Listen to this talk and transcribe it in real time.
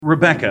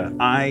Rebecca,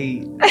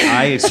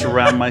 I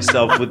surround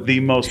myself with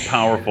the most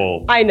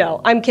powerful. I know.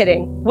 I'm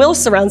kidding. Will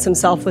surrounds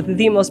himself with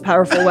the most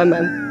powerful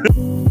women.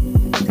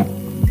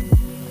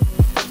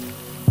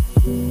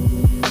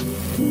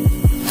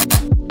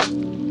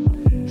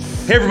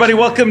 Hey everybody,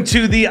 welcome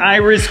to the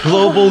Iris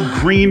Global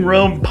Green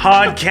Room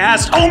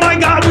podcast. Oh my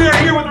God, we are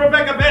here with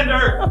Rebecca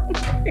Bender.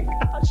 Oh my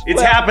gosh.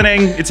 It's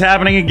happening. It's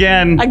happening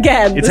again.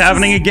 Again. It's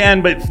happening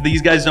again, but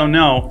these guys don't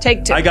know.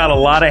 Take two. I got a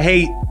lot of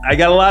hate.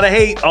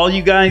 All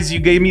you guys, you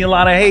gave me a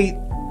lot of hate.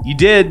 You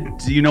did.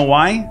 Do you know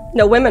why?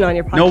 No women on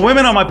your podcast. No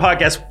women on my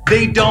podcast.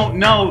 They don't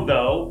know,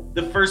 though.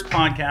 The first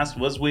podcast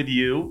was with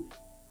you.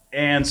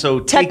 And so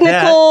take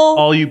that,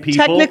 all you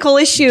people. Technical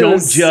issues.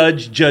 Don't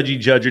judge judgy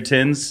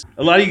judgertons.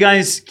 A lot of you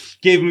guys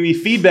gave me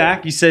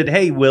feedback. You said,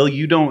 hey, Will,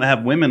 you don't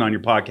have women on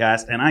your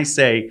podcast. And I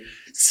say,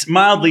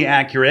 mildly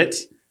accurate,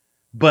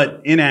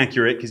 but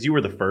inaccurate, because you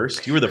were the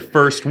first. You were the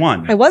first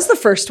one. I was the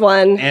first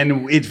one.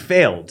 And it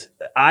failed.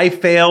 I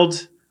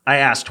failed. I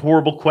asked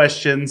horrible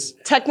questions.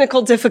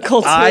 Technical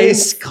difficulties.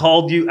 I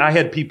called you. I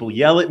had people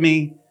yell at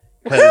me.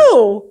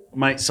 Who?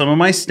 Some of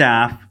my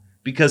staff,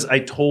 because I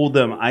told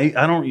them, I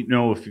don't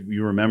know if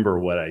you remember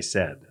what I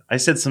said. I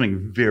said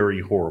something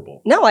very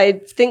horrible. No, I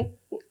think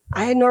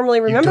I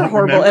normally remember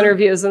horrible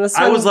interviews, and this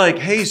one I was like,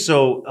 hey,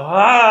 so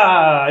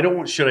I don't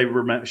want. Should I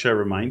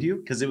remind you?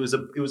 Because it was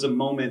a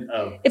moment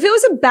of. If it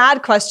was a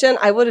bad question,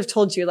 I would have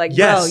told you, like,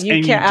 yes, bro,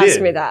 you can't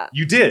ask me that.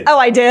 You did. Oh,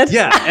 I did.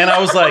 Yeah, and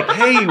I was like,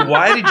 hey,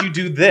 why did you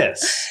do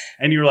this?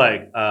 And you're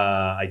like,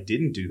 I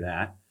didn't do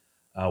that.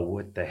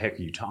 What the heck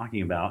are you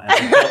talking about? And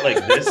I felt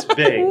like this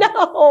big.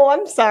 No,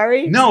 I'm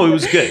sorry. No, it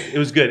was good. It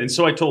was good. And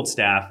so I told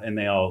staff, and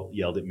they all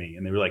yelled at me,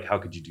 and they were like, how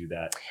could you do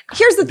that?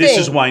 Here's the thing. This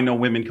is why no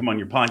women come on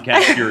your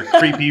podcast. You're a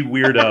creepy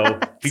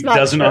weirdo who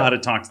doesn't know how to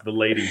talk to the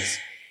ladies.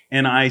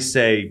 And I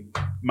say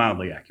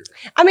mildly accurate.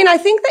 I mean, I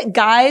think that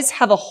guys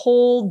have a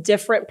whole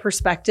different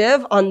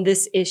perspective on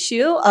this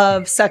issue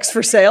of sex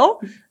for sale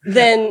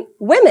than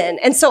women.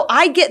 And so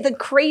I get the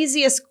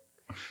craziest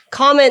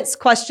comments,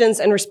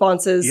 questions, and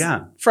responses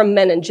from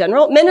men in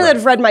general. Men that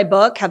have read my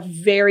book have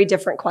very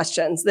different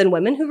questions than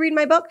women who read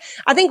my book.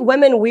 I think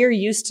women, we're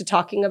used to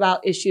talking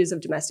about issues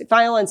of domestic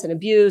violence and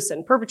abuse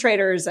and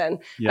perpetrators and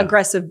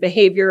aggressive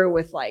behavior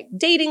with like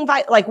dating.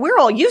 Like we're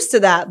all used to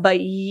that, but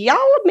y'all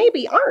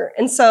maybe aren't.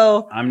 And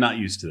so I'm not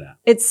used to that.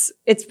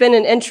 It's been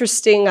an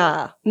interesting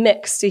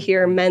mix to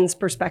hear men's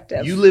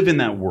perspective. You live in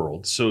that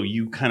world, so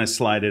you kind of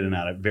slide in and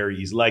out of it very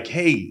easy. Like,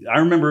 hey, I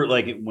remember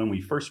like when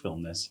we first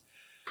filmed this,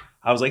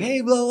 I was like, hey,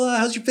 blah, blah,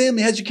 how's your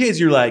family? How's your kids?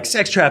 You're like,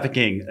 sex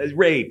trafficking,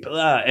 rape,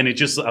 blah. And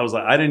I was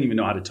like, I didn't even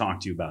know how to talk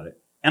to you about it.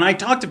 And I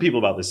talk to people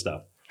about this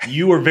stuff.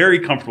 You are very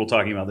comfortable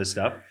talking about this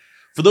stuff.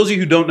 For those of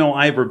you who don't know,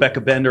 I have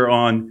Rebecca Bender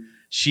on.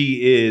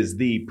 She is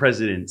the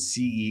president,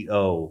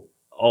 CEO,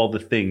 all the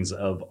things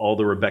of all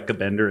the Rebecca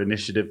Bender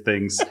Initiative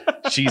things.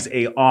 She's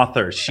a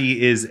author.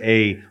 She is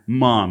a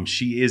mom.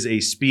 She is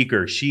a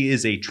speaker. She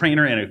is a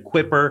trainer and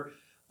equipper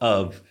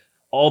of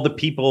all the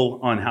people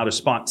on how to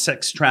spot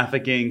sex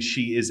trafficking.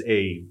 She is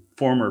a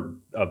former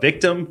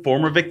victim. I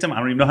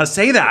don't even know how to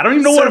say that. I don't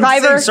even know what I'm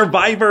saying.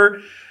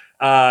 Survivor.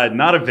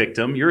 Not a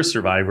victim. You're a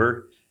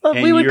survivor. Well,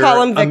 we would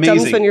call them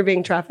victims when you're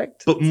being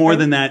trafficked. But more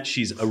than that,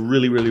 she's a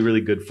really, really,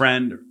 really good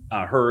friend,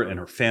 her and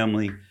her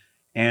family.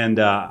 And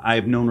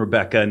I've known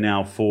Rebecca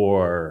now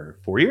for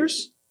 4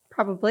 years.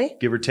 Probably.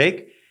 Give or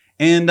take.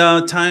 And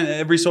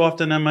every so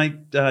often I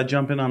might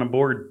jump in on a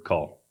board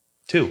call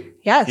too.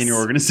 Yes. In your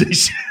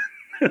organization.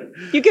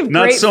 You give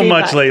not great so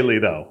feedback. much lately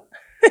though,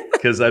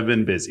 because I've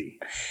been busy.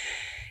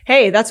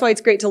 Hey, that's why it's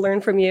great to learn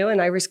from you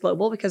and Iris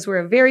Global, because we're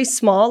a very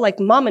small, like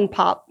mom and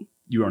pop.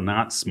 You are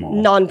not small.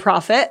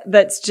 Nonprofit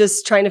that's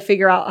just trying to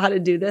figure out how to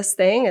do this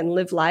thing and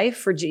live life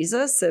for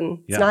Jesus,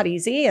 and it's not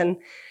easy. And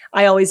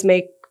I always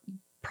make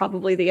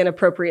probably the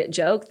inappropriate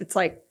joke that's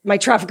like, my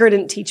trafficker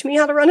didn't teach me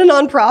how to run a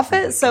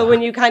nonprofit. So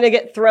when you kind of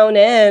get thrown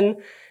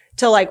in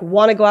to like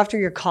want to go after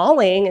your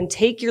calling and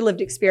take your lived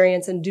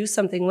experience and do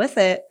something with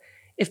it,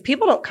 if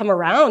people don't come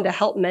around to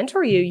help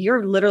mentor you,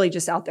 you're literally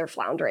just out there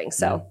floundering.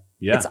 So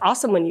it's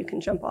awesome when you can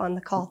jump on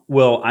the call.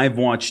 Well, I've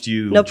watched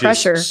you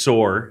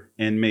soar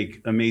and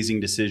make amazing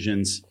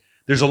decisions.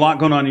 There's a lot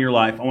going on in your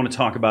life. I want to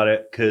talk about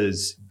it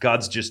because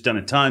God's just done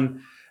a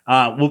ton.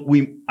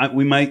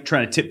 We might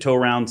try to tiptoe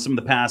around some of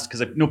the past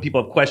because I know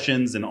people have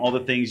questions and all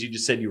the things. You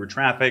just said you were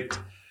trafficked.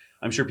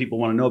 I'm sure people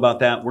want to know about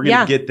that. We're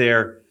going to get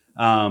there.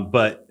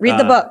 But read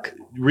the book.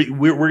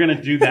 We're going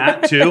to do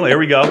that too. There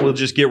we go. We'll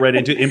just get right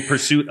into it. In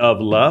Pursuit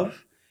of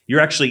Love. You're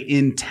actually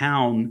in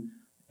town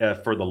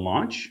for the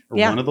launch or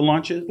one of the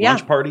launch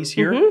parties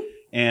here. Mm-hmm.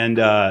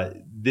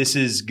 And this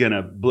is going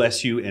to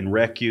bless you and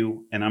wreck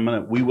you.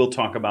 And we will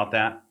talk about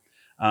that.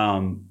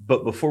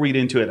 But before we get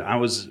into it,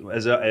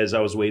 as I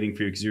was waiting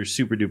for you, because you're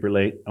super duper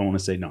late, I want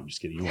to say, no, I'm just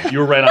kidding. You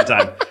were right on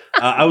time.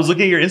 I was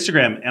looking at your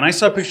Instagram and I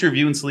saw a picture of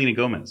you and Selena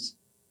Gomez.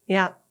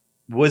 Yeah.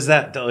 Was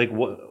that like,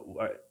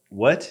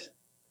 what?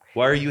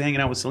 Why are you hanging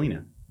out with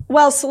Selena?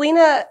 Well,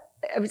 Selena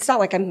it's not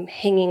like I'm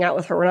hanging out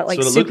with her. We're not like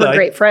That's what it looked super like.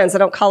 great friends. I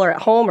don't call her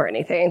at home or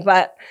anything,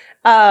 but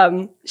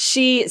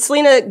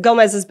Selena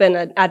Gomez has been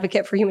an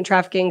advocate for human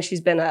trafficking.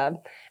 She's been a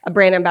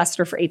brand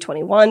ambassador for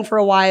A21 for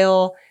a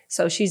while.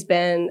 So she's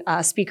been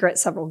a speaker at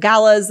several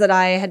galas that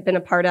I had been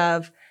a part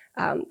of.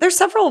 There's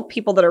several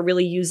people that are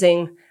really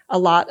using a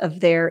lot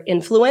of their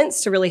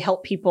influence to really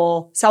help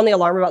people sound the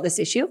alarm about this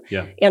issue.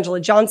 Yeah. Angela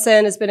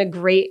Johnson has been a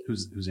great,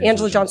 Who's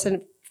Angela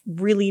Johnson,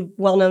 really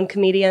well-known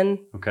comedian.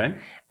 Okay.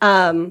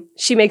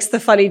 She makes the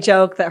funny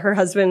joke that her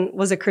husband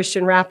was a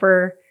Christian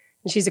rapper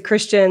and she's a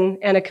Christian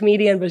and a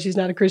comedian, but she's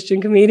not a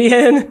Christian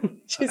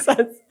comedian. She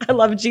says, I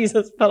love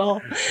Jesus, but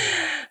I'll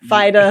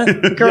fight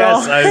a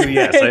girl.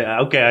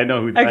 Okay. I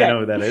know who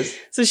that is.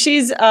 So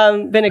she's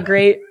been a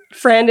great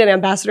friend and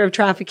ambassador of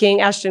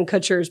trafficking. Ashton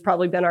Kutcher has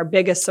probably been our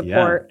biggest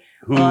support.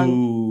 Yeah.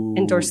 Who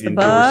endorsed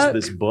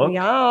this book?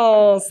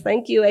 Yes,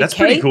 thank you, AK. That's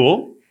pretty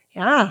cool.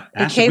 Yeah.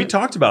 Ashton, we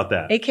talked about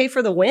that. AK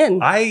for the win.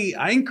 I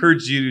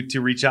encouraged you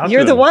to reach out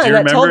You're to him. the one Do you that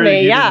remember told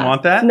me, you yeah. didn't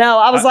want that? No,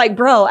 I was like,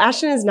 bro,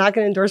 Ashton is not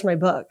going to endorse my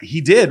book. He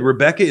did.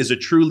 Rebecca is a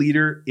true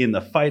leader in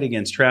the fight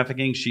against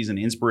trafficking. She's an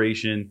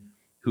inspiration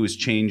who is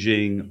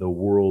changing the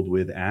world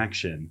with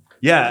action.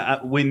 Yeah,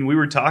 when we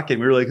were talking,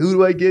 we were like, who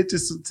do I get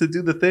to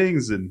do the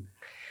things?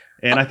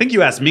 And I think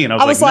you asked me, and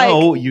I was like,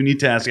 no, you need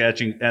to ask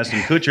Ashton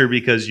Kutcher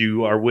because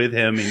you are with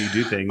him and you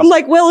do things. I'm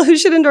like, Will, who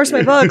should endorse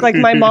my book? Like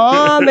my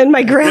mom and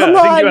my grandma.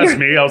 I think you asked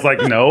me. I was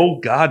like, no,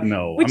 God,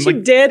 no. Which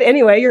you did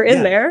anyway. You're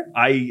in there.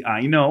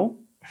 I know,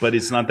 but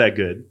it's not that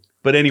good.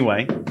 But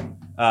anyway,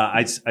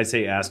 I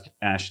say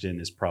Ashton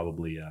is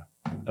probably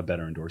a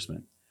better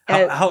endorsement.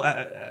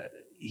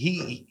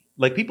 He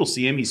like people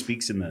see him. He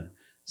speaks in the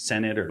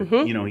Senate, or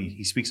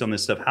he speaks on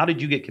this stuff. How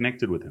did you get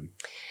connected with him?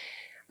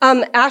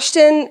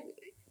 Ashton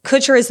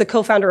Kutcher is the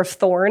co-founder of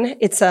Thorn.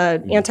 It's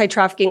an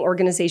anti-trafficking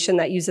organization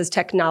that uses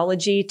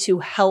technology to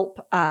help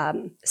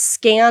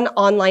scan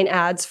online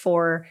ads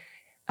for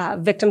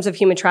victims of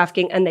human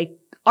trafficking, and they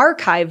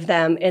archive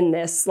them in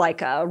this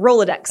like a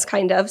Rolodex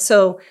kind of.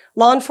 So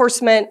law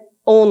enforcement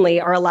only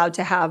are allowed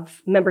to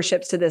have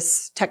memberships to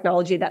this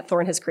technology that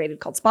Thorn has created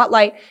called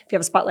Spotlight. If you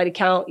have a Spotlight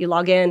account, you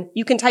log in,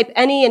 you can type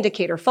any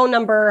indicator, phone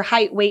number,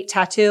 height, weight,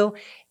 tattoo,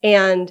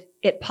 and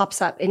it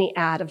pops up any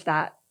ad of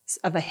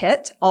a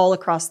hit all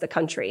across the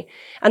country.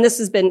 And this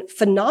has been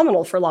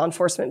phenomenal for law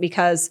enforcement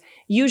because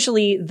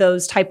usually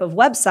those type of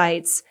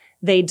websites,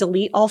 they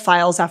delete all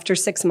files after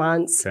 6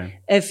 months. Okay.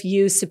 If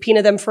you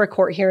subpoena them for a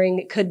court hearing,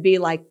 it could be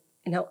like,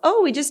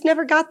 oh, we just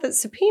never got the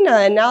subpoena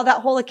and now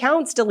that whole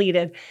account's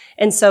deleted.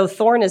 And so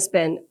Thorn has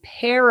been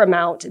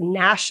paramount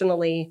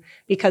nationally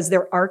because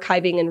they're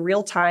archiving in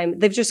real time.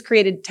 They've just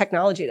created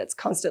technology that's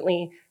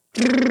constantly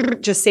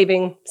just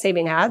saving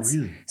ads.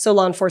 Really? So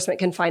law enforcement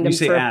can find them. You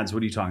say ads,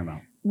 what are you talking about?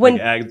 When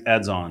like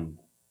ads on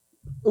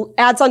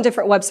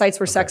different websites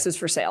where sex is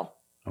for sale.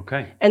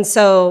 Okay. And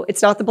so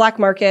it's not the black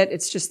market.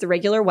 It's just the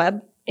regular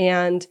web.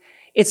 And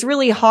it's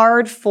really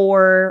hard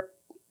for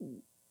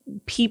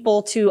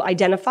people to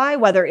identify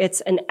whether it's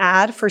an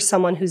ad for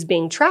someone who's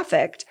being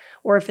trafficked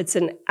or if it's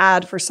an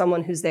ad for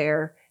someone who's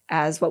there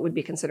as what would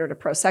be considered a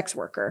pro-sex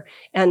worker.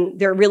 And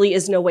there really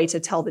is no way to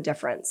tell the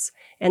difference.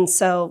 And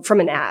so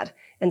from an ad.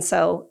 And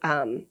so,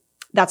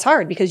 that's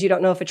hard because you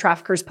don't know if a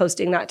trafficker is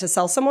posting that to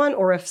sell someone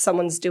or if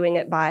someone's doing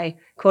it by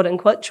quote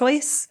unquote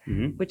choice,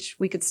 which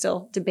we could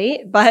still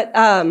debate. But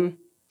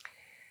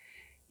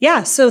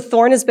so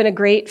Thorn has been a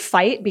great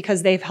fight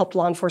because they've helped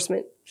law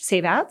enforcement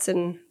save ads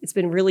and it's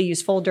been really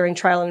useful during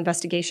trial and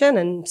investigation.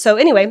 And so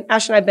anyway,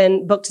 Ash and I have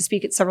been booked to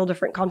speak at several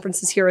different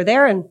conferences here or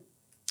there. And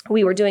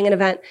we were doing an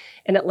event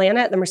in Atlanta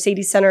at the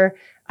Mercedes Center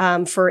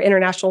for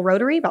International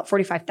Rotary, about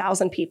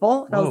 45,000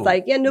 people. And I was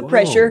like, no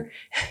pressure.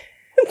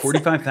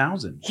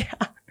 45,000. Yeah.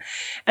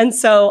 And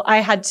so I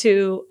had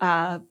to,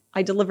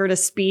 I delivered a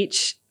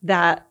speech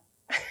that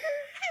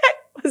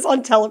was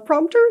on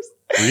teleprompters.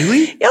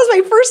 Really? Yeah, it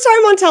was my first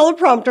time on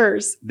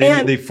teleprompters.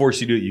 They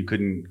forced you to do it. You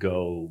couldn't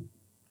go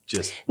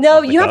just.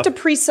 No, you have to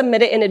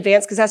pre-submit it in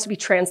advance because it has to be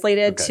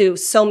translated to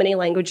so many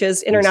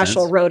languages.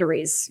 International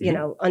Rotaries,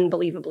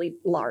 unbelievably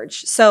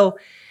large. So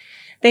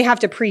they have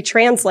to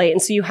pre-translate.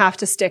 And so you have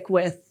to stick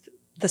with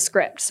the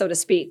script, so to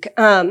speak.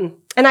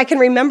 And I can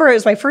remember it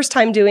was my first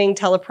time doing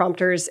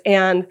teleprompters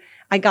and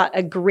I got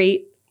a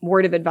great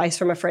word of advice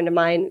from a friend of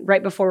mine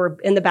right before we're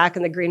in the back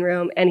in the green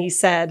room. And he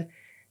said,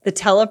 the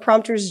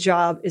teleprompter's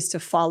job is to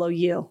follow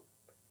you,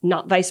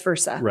 not vice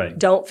versa. Right.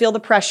 Don't feel the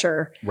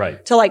pressure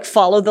right. to like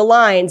follow the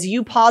lines.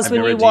 You pause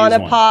when you want to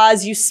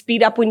pause. You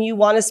speed up when you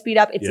want to speed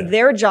up. It's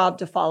their job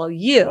to follow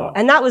you. Wow.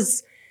 And that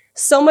was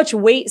so much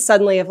weight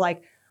suddenly of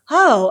like,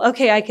 oh,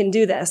 okay, I can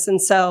do this.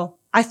 And so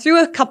I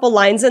threw a couple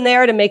lines in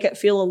there to make it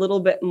feel a little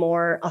bit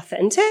more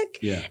authentic.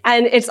 Yeah.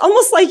 And it's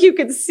almost like you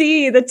could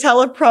see the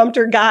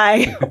teleprompter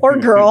guy or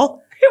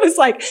girl. It was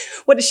like,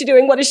 what is she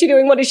doing? What is she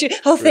doing? What is she?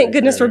 Oh, thank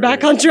goodness we're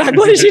back on track.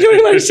 What is she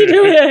doing? What is she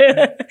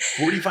doing?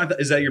 45.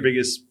 Is that your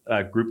biggest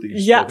group that you've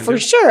Yeah, for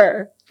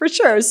sure. For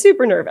sure. I was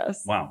super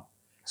nervous. Wow.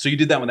 So you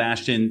did that with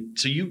Ashton.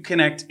 So you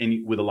connect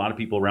with a lot of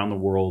people around the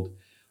world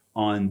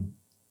on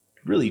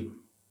really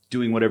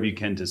doing whatever you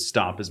can to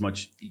stop as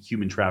much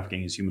human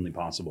trafficking as humanly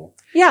possible.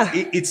 Yeah.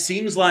 It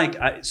seems like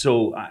I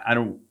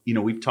don't,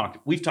 we've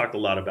talked a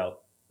lot about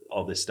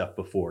all this stuff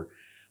before,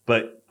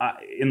 but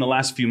in the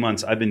last few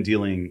months, I've been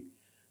dealing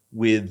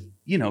with,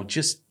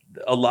 just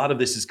a lot of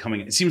this is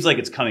coming. It seems like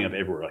it's coming up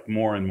everywhere, like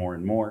more and more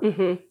and more.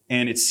 Mm-hmm.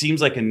 And it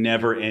seems like a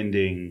never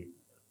ending,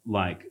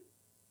 like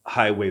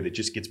highway that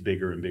just gets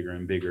bigger and bigger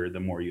and bigger the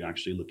more you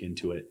actually look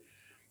into it.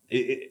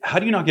 How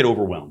do you not get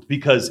overwhelmed?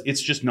 Because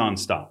it's just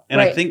nonstop. And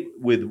Right. I think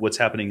with what's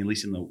happening, at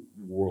least in the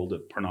world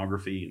of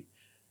pornography,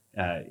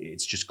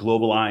 it's just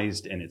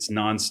globalized and it's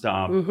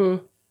nonstop.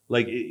 Mm-hmm.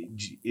 Like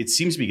it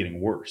seems to be getting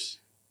worse.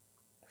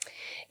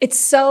 It's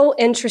so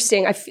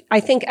interesting. I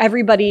think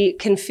everybody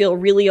can feel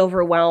really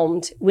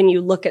overwhelmed when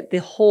you look at the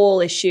whole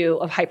issue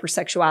of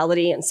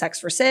hypersexuality and sex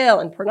for sale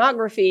and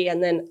pornography,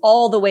 and then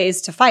all the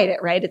ways to fight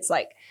it, right? It's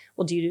like,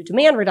 well, do you do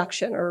demand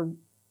reduction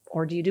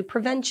or do you do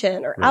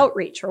prevention or Right.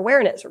 outreach or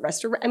awareness or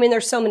restoration? I mean,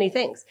 there's so many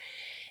things.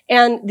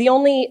 And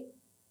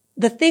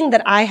the thing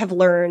that I have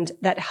learned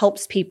that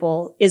helps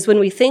people is when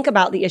we think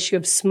about the issue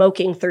of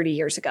smoking 30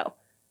 years ago,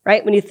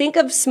 right? When you think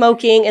of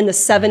smoking in the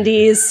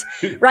 70s,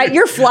 right?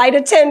 Your flight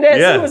attendant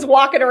Yeah. who was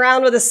walking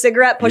around with a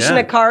cigarette, pushing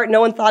Yeah. a cart,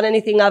 no one thought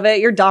anything of it.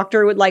 Your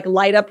doctor would like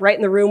light up right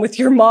in the room with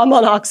your mom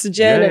on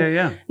oxygen.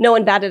 And no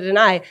one batted an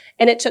eye.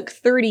 And it took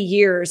 30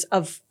 years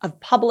of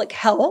public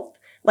health,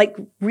 like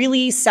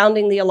really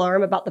sounding the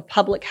alarm about the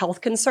public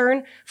health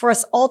concern for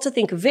us all to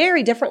think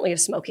very differently of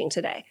smoking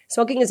today.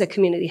 Smoking is a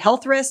community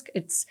health risk.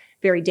 It's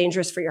very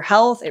dangerous for your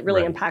health. It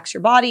really Right. impacts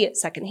your body.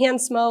 It's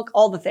secondhand smoke,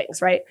 all the things,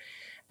 right?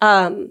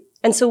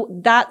 And so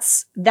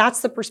that's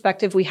the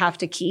perspective we have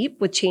to keep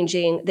with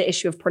changing the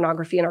issue of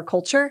pornography in our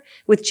culture,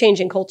 with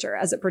changing culture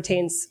as it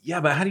pertains. Yeah,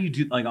 but how do you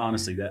do, like,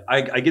 honestly, that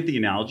I get the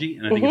analogy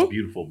and I think Mhm. it's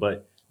beautiful,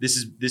 but this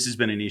has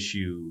been an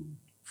issue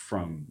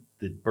from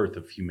the birth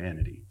of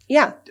humanity.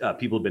 Yeah.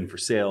 People have been for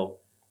sale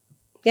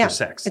Yeah. for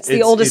sex. It's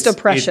the oldest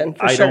oppression,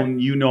 for sure.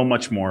 You know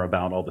much more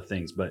about all the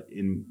things, but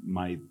in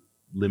my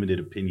limited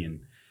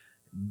opinion,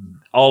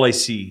 all I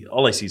see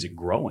is it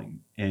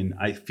growing. And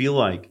I feel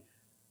like,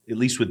 at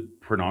least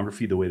with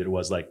pornography, the way that it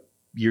was like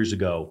years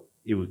ago,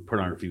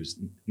 pornography was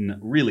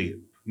really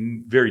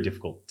very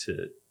difficult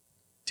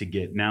to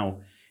get.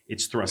 Now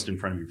it's thrust in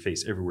front of your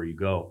face everywhere you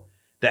go.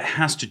 That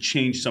has to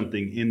change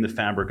something in the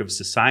fabric of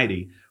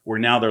society, where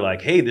now they're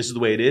like, hey, this is the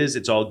way it is.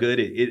 It's all good.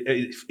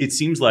 It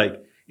seems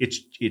like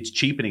it's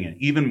cheapening it.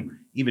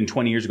 Even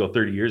 20 years ago,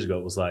 30 years ago,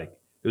 it was like,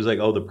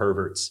 oh, the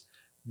perverts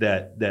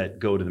that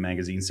go to the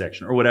magazine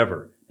section or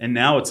whatever. And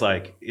now it's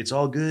like, it's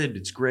all good.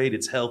 It's great.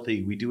 It's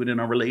healthy. We do it in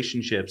our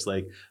relationships.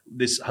 Like,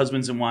 this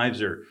husbands and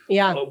wives are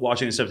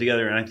watching this stuff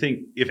together. And I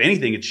think, if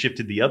anything, it's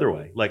shifted the other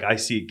way. Like, I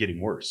see it getting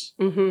worse.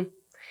 Mm-hmm.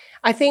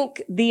 I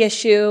think the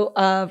issue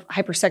of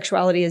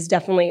hypersexuality is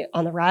definitely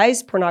on the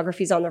rise.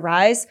 Pornography is on the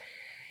rise.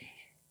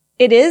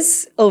 It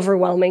is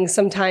overwhelming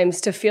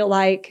sometimes to feel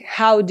like,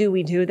 how do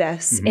we do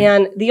this? Mm-hmm.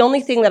 And the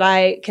only thing that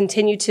I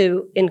continue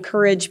to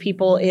encourage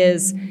people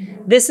is,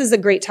 this is a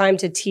great time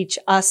to teach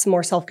us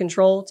more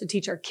self-control, to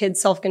teach our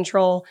kids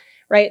self-control,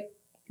 right?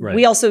 Right.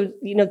 We also,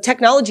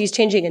 technology is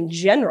changing in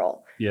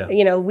general. Yeah.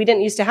 We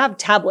didn't used to have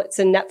tablets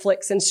and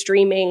Netflix and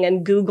streaming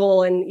and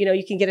Google and,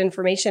 you can get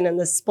information in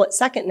the split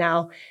second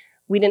now.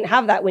 We didn't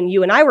have that when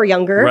you and I were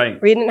younger.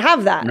 Right. We didn't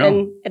have that. No.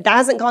 And that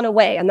hasn't gone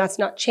away, and that's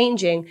not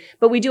changing.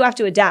 But we do have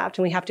to adapt,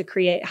 and we have to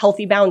create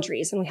healthy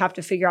boundaries, and we have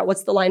to figure out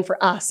what's the line for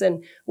us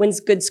and when's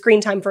good screen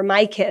time for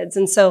my kids.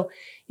 And so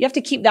you have to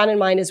keep that in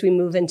mind as we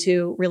move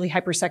into really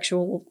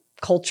hypersexual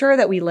culture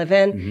that we live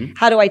in. Mm-hmm.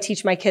 How do I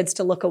teach my kids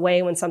to look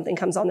away when something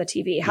comes on the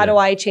TV? How do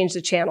I change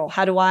the channel?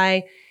 How do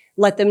I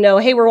let them know,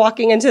 hey, we're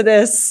walking into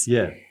this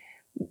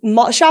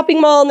shopping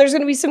mall and there's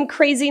going to be some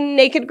crazy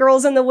naked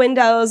girls in the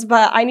windows,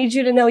 but I need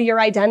you to know your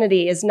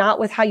identity is not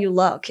with how you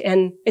look.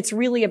 And it's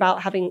really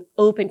about having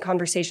open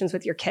conversations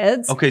with your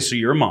kids. Okay, so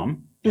you're a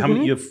mom. How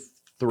many? You have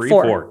three,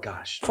 Four. four.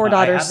 Gosh, 4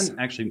 daughters.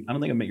 I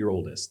don't think I met your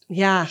oldest.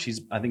 Yeah.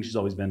 I think she's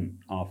always been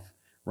off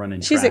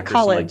running. She's track at or something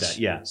college. like that.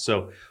 Yeah.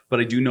 So,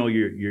 but I do know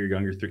your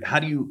younger three. How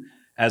do you,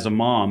 as a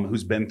mom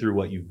who's been through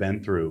what you've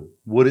been through,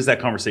 what does that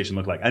conversation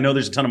look like? I know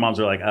there's a ton of moms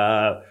who are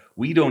like,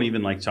 we don't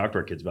even like talk to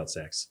our kids about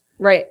sex.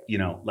 Right.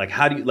 Like,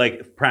 how do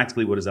you,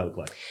 practically, what does that look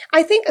like?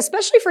 I think,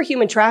 especially for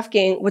human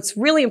trafficking, what's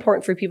really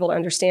important for people to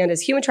understand is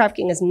human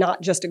trafficking is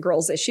not just a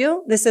girl's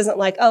issue. This isn't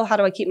like, oh, how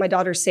do I keep my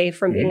daughter safe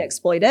from being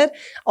exploited?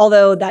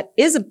 Although that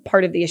is a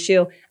part of the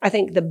issue. I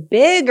think the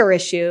bigger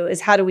issue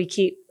is how do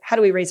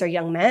we raise our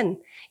young men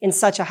in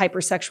such a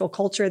hypersexual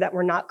culture that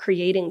we're not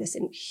creating this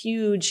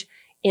huge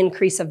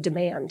increase of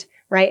demand,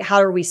 right?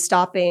 How are we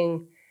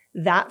stopping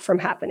that from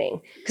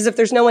happening? Because if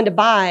there's no one to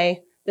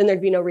buy, then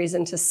there'd be no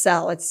reason to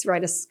sell. It's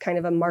right as kind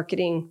of a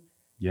marketing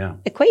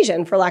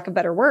equation, for lack of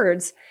better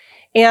words.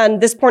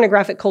 And this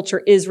pornographic culture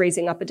is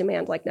raising up a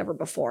demand like never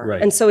before.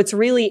 Right. And so it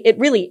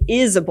really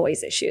is a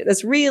boys' issue.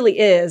 This really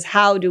is,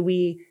 how do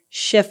we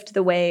shift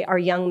the way our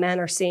young men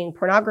are seeing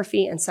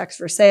pornography and sex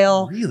for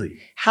sale? Really?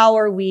 How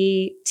are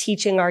we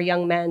teaching our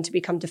young men to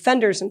become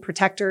defenders and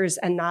protectors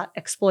and not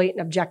exploit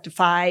and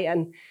objectify?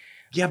 And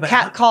Yeah, but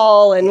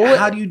catcall and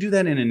how do you do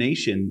that in a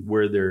nation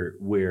where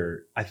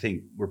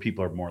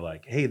people are more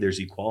like, hey, there's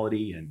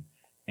equality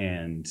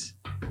and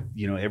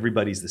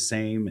everybody's the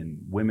same and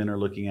women are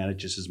looking at it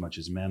just as much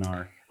as men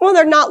are. Well,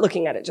 they're not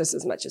looking at it just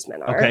as much as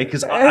men are. Okay,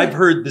 because I've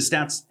heard the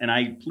stats, and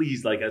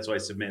that's why I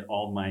submit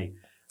all my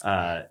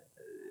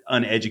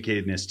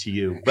uneducatedness to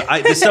you.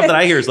 But the stuff that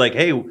I hear is like,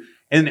 hey,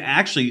 and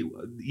actually,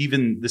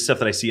 even the stuff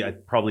that I see,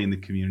 probably in the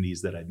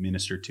communities that I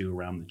minister to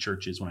around the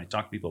churches when I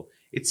talk to people,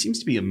 it seems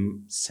to be a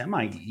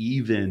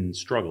semi-even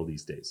struggle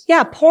these days.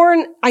 Yeah,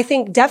 porn, I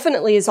think,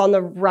 definitely is on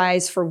the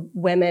rise for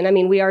women. I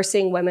mean, we are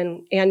seeing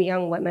women and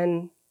young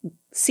women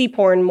see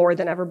porn more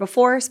than ever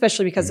before,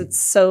 especially because it's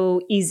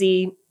so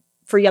easy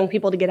for young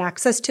people to get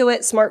access to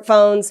it.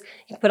 Smartphones,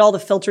 you can put all the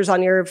filters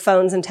on your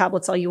phones and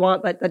tablets all you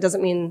want, but that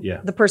doesn't mean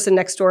the person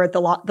next door at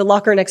the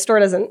locker next door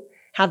doesn't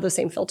have those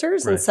same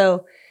filters. Right. And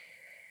so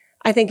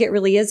I think it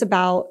really is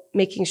about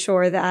making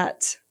sure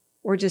that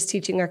we're just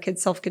teaching our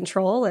kids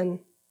self-control and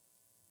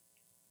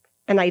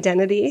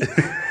identity.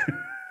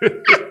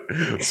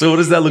 So what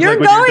does that look You're like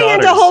with your daughters? going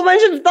into a whole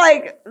bunch of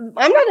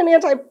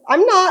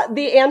I'm not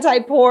the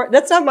anti-porn.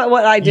 That's not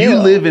what I do. You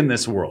live in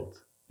this world.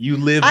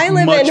 I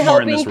live in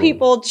helping in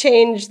people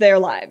change their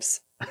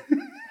lives.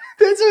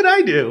 That's what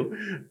I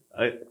do.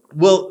 Okay.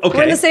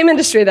 We're in the same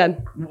industry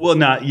then.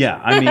 Well,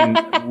 I mean,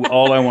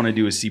 all I want to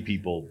do is see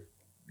people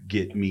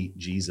meet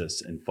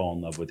Jesus and fall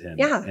in love with him.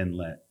 Yeah. And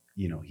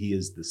he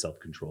is the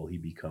self-control.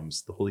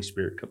 The Holy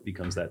Spirit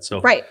becomes that.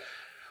 So right.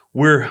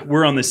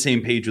 We're on the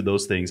same page with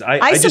those things.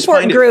 I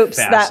support groups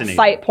that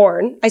fight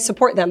porn. I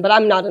support them, but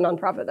I'm not a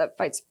nonprofit that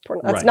fights porn.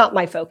 That's not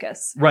my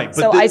focus. Right.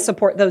 So I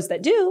support those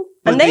that do,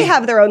 and they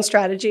have their own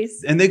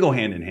strategies. And they go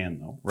hand in hand,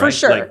 though, right? For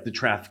sure. Like the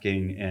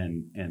trafficking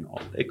and all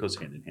it goes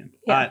hand in hand.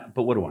 Yeah.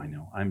 But what do I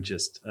know? I'm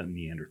just a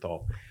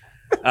Neanderthal.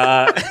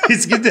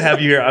 It's good to have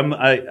you here.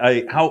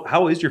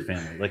 How is your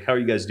family? Like, how are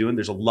you guys doing?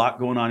 There's a lot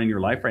going on in your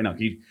life right now.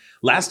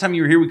 Last time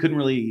you were here, we couldn't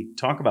really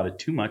talk about it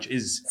too much.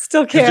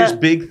 Still can't. There's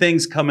big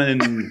things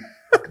coming.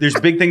 There's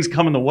big things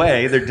coming the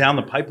way. They're down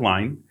the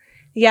pipeline.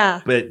 Yeah.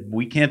 But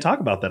we can't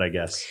talk about that, I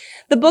guess.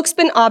 The book's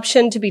been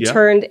optioned to be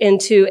turned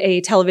into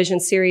a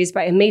television series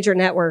by a major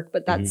network,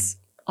 but that's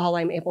all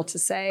I'm able to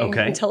say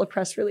until a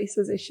press release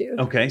is issued.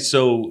 Okay.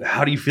 So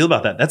how do you feel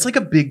about that? That's like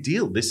a big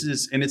deal.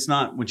 And it's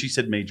not, when she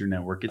said major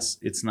network,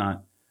 it's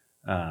not,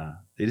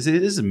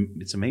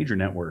 it's a major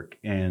network,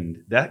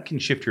 and that can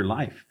shift your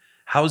life.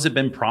 How has it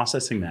been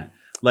processing that?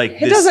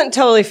 Like, it doesn't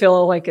totally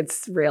feel like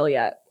it's real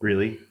yet.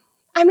 Really?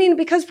 I mean,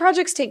 because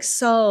projects take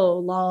so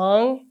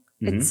long.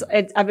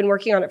 I've been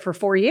working on it for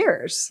 4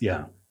 years.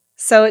 Yeah.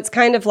 So it's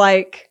kind of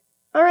like,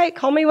 all right,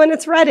 call me when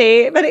it's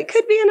ready, but it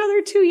could be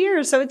another 2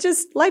 years. So it's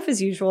just life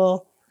as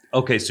usual.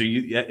 Okay. So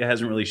it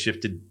hasn't really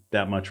shifted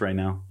that much right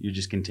now. You're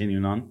just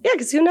continuing on? Yeah.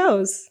 Because who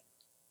knows?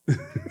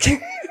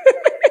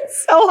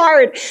 It's so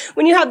hard.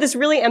 When you have this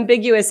really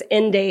ambiguous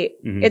end date,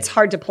 it's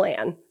hard to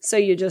plan. So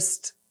you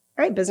just,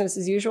 all right, business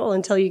as usual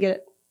until you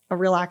get a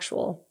real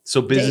actual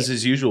So business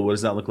as usual, what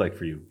does that look like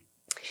for you?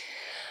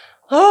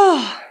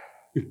 Oh,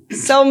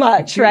 so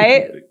much,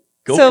 right?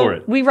 Go for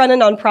it. We run a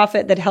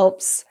nonprofit that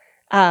helps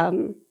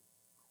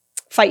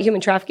fight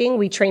human trafficking.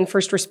 We train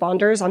first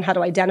responders on how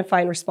to identify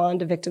and respond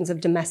to victims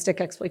of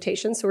domestic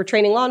exploitation. So we're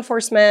training law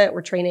enforcement,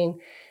 we're training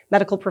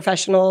medical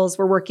professionals,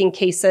 we're working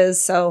cases.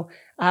 So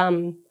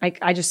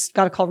I just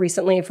got a call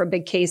recently for a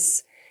big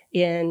case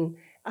in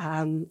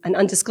an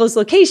undisclosed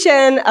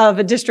location of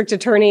a district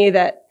attorney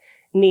that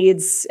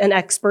needs an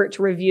expert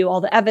to review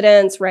all the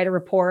evidence, write a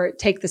report,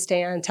 take the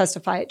stand,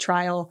 testify at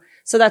trial.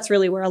 So that's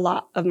really where a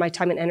lot of my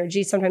time and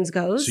energy sometimes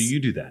goes. So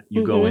you do that.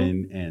 You go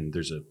in and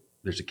there's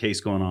a case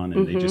going on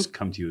and they just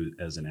come to you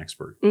as an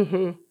expert.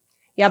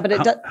 Yeah,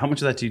 but how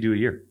much of that do you do a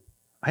year?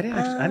 I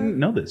didn't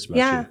know this about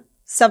you.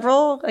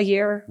 Several a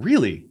year.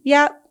 Really?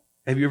 Yeah.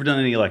 Have you ever done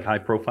any like high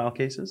profile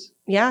cases?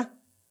 Yeah.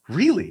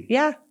 Really?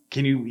 Yeah.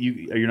 Can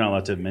you're not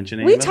allowed to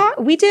mention any of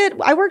them? We did.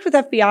 I worked with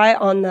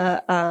FBI on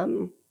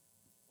the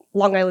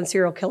Long Island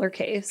serial killer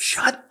case.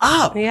 Shut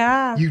up.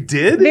 Yeah. You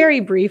did? Very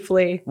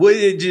briefly.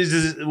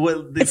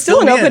 It's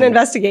still an open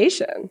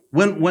investigation.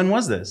 When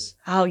was this?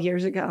 Oh,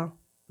 years ago.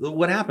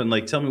 What happened?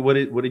 Like, tell me, what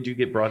did you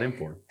get brought in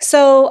for?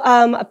 So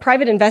a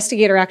private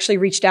investigator actually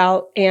reached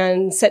out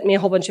and sent me a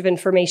whole bunch of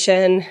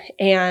information,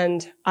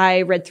 and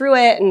I read through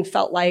it and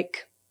felt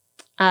like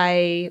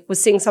I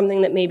was seeing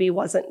something that maybe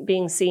wasn't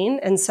being seen.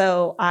 And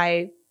so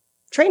I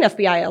train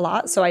FBI a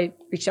lot. So I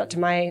reached out to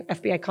my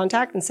FBI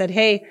contact and said,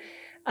 hey,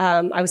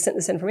 I was sent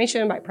this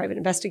information by a private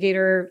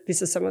investigator.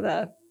 This is some of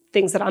the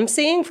things that I'm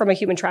seeing from a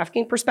human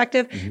trafficking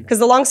perspective. Because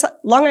the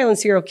Long Island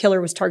serial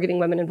killer was targeting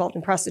women involved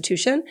in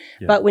prostitution.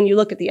 Yeah. But when you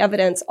look at the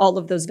evidence, all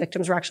of those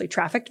victims were actually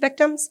trafficked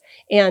victims.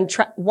 And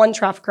one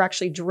trafficker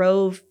actually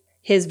drove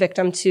his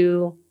victim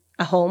to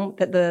a home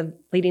that the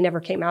lady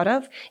never came out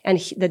of. And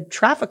the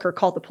trafficker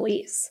called the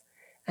police.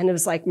 And it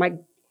was like,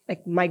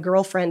 my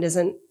girlfriend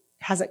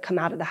hasn't come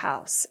out of the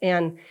house.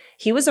 And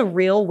he was a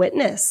real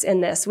witness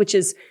in this, which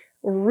is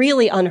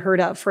really unheard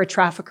of for a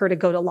trafficker to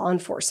go to law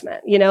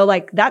enforcement. You know,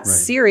 like that's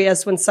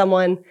serious when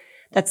someone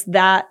that's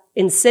that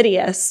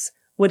insidious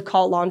would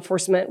call law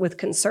enforcement with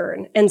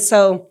concern. And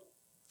so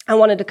I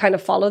wanted to kind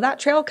of follow that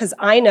trail because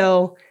I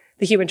know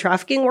the human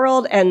trafficking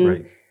world,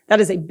 and that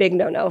is a big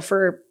no-no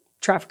for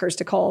traffickers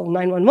to call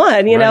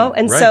 911, you know?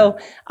 And so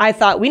I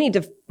thought we need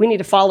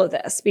to follow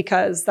this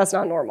because that's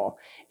not normal.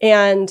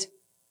 And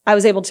I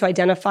was able to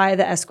identify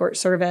the escort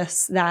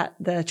service that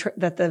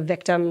the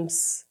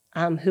victims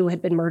who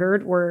had been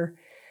murdered were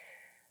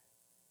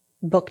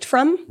booked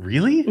from.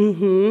 Really?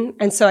 Mm-hmm.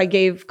 And so I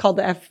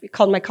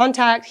called my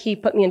contact. He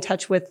put me in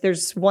touch with,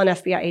 there's one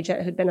FBI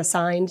agent who'd been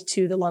assigned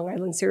to the Long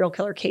Island serial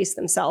killer case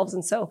themselves.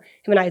 And so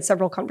him and I had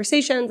several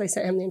conversations. I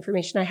sent him the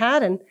information I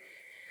had, and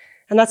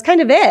that's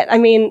kind of it. I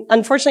mean,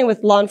 unfortunately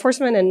with law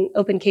enforcement and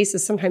open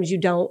cases, sometimes you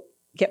don't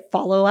get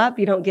follow-up.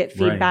 You don't get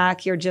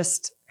feedback. You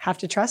just have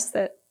to trust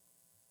that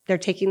they're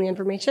taking the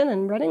information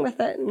and running with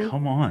it. And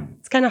come on.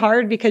 it's kind of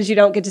hard because you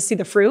don't get to see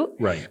the fruit.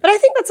 Right. But I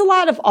think that's a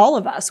lot of all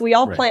of us. We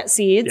all plant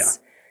seeds.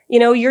 Yeah. You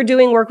know, you're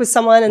doing work with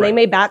someone and they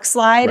may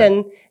backslide.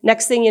 And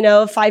next thing you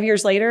know, 5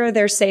 years later,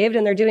 they're saved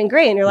and they're doing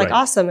great. And you're like,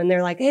 awesome. And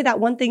they're like, hey,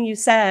 that one thing you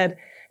said.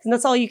 And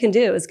that's all you can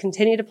do is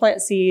continue to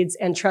plant seeds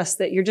and trust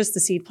that you're just the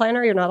seed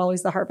planter. You're not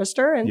always the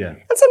harvester. And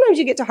sometimes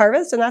you get to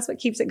harvest, and that's what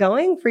keeps it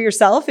going for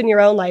yourself and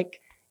your own,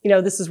 like, you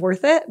know, this is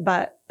worth it.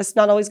 But it's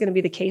not always going to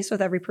be the case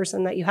with every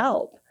person that you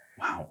help.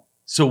 Wow.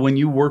 So when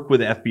you work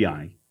with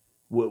FBI,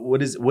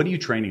 what are you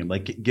training them?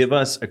 Like, give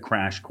us a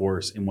crash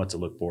course in what to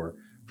look for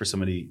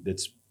somebody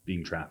that's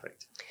being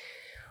trafficked.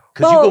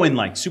 Because you go in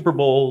like Super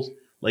Bowls,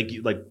 like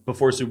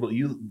before Super Bowl,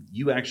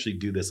 you actually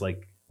do this.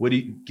 Like, what do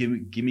you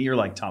give me your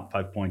like top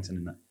 5 points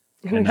in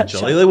a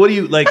nutshell? Like,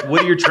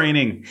 what are your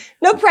training?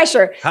 No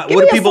pressure. Give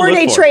me a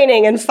 4-day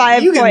training in 5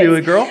 points. You can do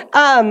it, girl.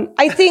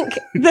 I think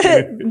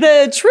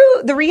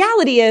the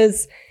reality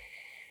is,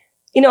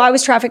 you know, I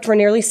was trafficked for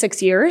nearly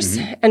 6 years.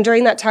 Mm-hmm. And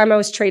during that time, I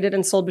was traded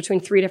and sold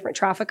between 3 different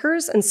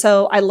traffickers. And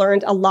so I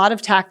learned a lot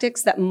of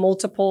tactics that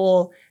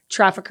multiple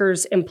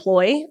traffickers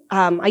employ.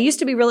 I used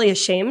to be really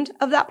ashamed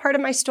of that part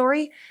of my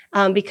story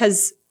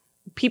because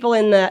people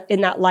in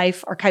that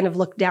life are kind of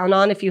looked down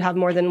on. If you have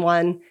more than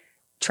one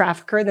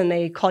trafficker, then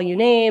they call you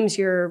names.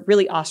 You're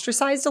really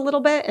ostracized a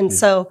little bit. And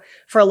so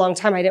for a long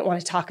time, I didn't want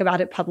to talk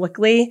about it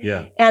publicly.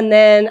 Yeah. And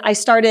then I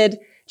started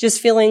just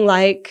feeling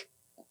like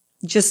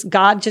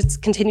God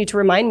just continued to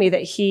remind me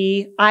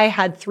that I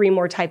had 3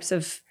 more types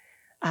of,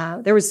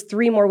 there was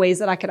 3 more ways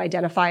that I could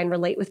identify and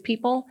relate with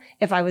people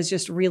if I was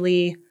just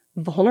really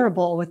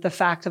vulnerable with the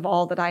fact of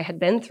all that I had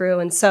been through.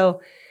 And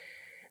so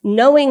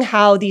knowing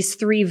how these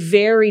 3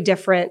 very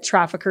different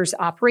traffickers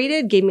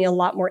operated gave me a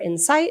lot more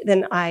insight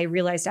than I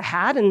realized I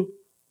had. And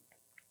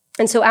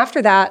so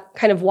after that,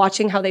 kind of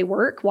watching how they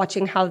work,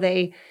 watching how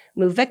they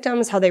move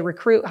victims, how they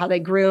recruit, how they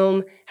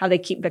groom, how they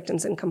keep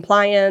victims in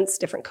compliance,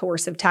 different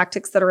coercive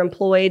tactics that are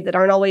employed that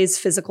aren't always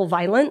physical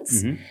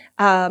violence,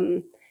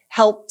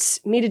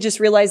 helped me to just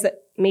realize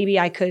that maybe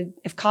I could,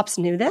 if cops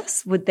knew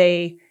this, would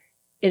they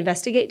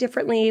investigate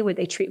differently? Would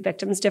they treat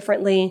victims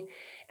differently?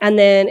 And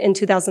then in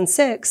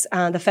 2006,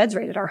 the feds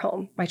raided our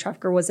home. My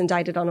trafficker was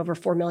indicted on over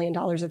 $4 million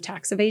of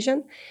tax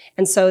evasion.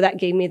 And so that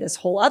gave me this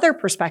whole other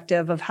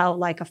perspective of how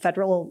like a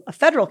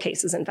federal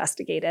case is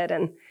investigated.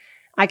 And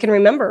I can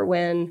remember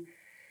when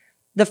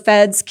the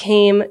feds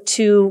came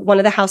to one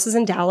of the houses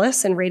in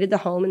Dallas and raided the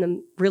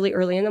home really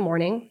early in the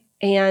morning.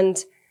 And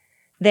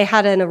they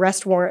had an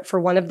arrest warrant for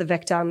one of the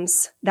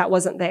victims that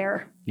wasn't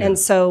there. Yeah. And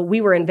so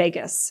we were in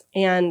Vegas,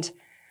 and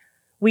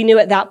we knew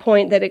at that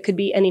point that it could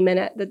be any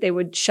minute that they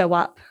would show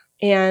up.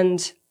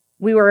 And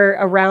we were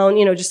around,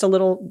 you know, just a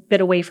little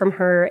bit away from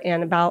her.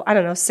 And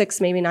about,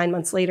 6, maybe 9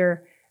 months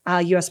later,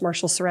 U.S.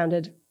 Marshals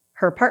surrounded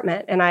her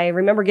apartment. And I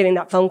remember getting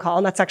that phone call,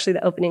 and that's actually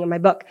the opening of my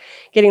book,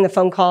 getting the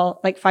phone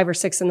call like 5 or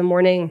 6 in the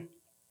morning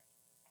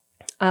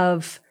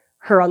of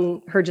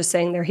her just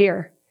saying they're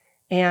here,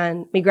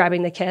 and me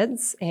grabbing the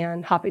kids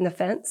and hopping the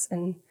fence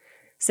and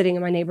sitting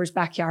in my neighbor's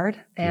backyard.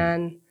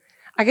 And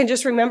I can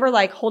just remember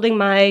like holding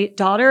my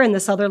daughter and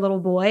this other little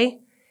boy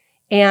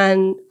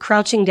and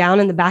crouching down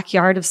in the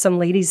backyard of some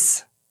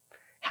lady's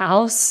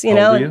house, you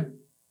know. How old were you?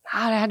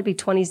 I had to be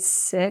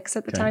 26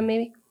 at the time,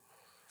 maybe.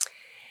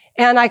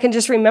 And I can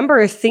just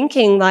remember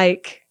thinking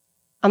like,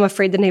 I'm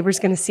afraid the neighbor's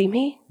going to see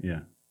me.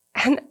 Yeah.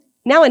 And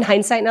now in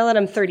hindsight, now that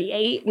I'm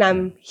 38 and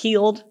I'm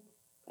healed,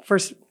 well,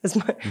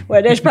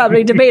 it's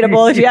probably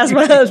debatable if you ask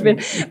my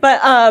husband. But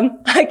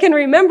I can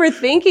remember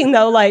thinking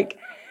though, like,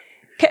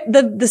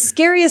 the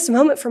scariest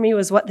moment for me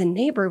was what the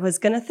neighbor was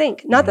going to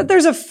think. Not that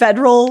there's a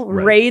federal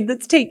raid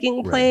that's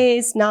taking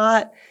place,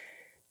 not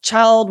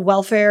child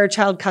welfare,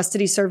 child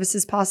custody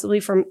services possibly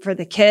for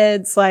the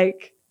kids,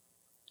 like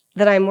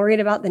that I'm worried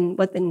about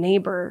what the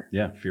neighbor.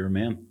 Yeah, fear of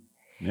man.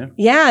 Yeah.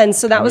 Yeah, and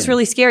so that was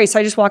really scary. So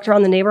I just walked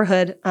around the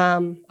neighborhood.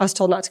 I was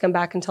told not to come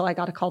back until I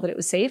got a call that it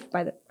was safe.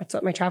 That's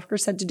what my trafficker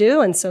said to do,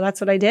 and so that's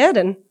what I did.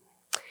 And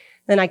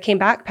then I came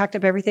back, packed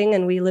up everything,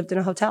 and we lived in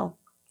a hotel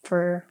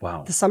for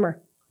the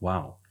summer.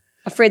 Wow.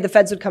 Afraid the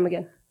feds would come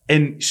again.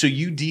 And so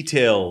you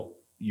detail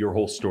your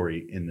whole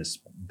story in this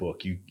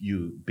book.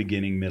 You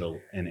beginning, middle,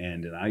 and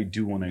end. And I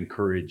do want to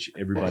encourage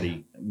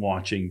everybody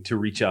watching to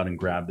reach out and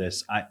grab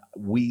this.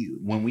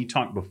 When we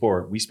talked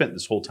before, we spent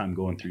this whole time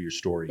going through your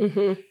story.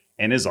 Mm-hmm.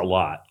 And it's a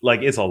lot.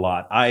 Like, it's a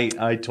lot.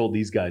 I told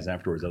these guys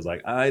afterwards, I was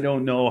like, I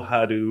don't know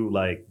how to,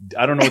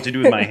 I don't know what to do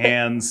with my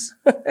hands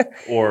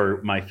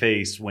or my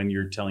face when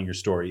you're telling your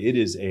story. It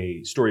is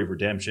a story of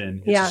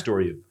redemption. It's a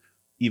story of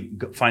even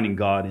finding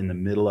God in the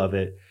middle of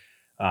it.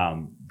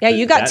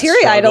 You got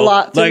teary-eyed a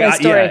lot through my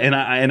story. And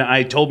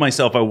I told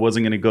myself I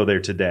wasn't going to go there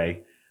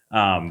today,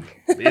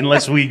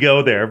 unless we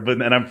go there,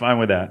 and I'm fine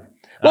with that.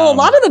 Well, a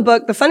lot of the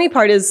book, the funny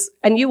part is,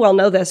 and you well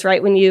know this,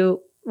 right? When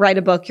you write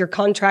a book, you're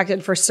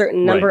contracted for a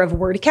certain number of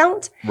word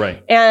count.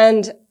 Right.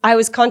 And I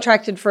was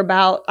contracted for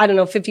about,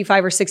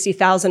 55 or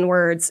 60,000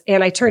 words,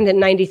 and I turned in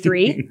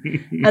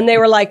 93. And they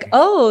were like,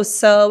 oh,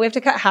 so we have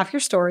to cut half your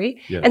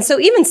story. Yeah. And so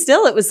even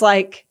still, it was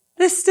like,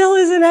 this still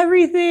isn't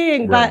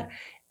everything. Right. But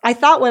I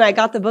thought when I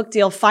got the book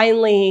deal,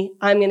 finally,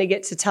 I'm going to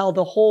get to tell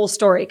the whole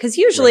story. Because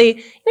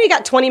usually, you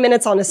got 20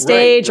 minutes on a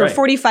stage or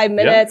 45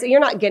 minutes, and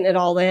you're not getting it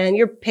all in.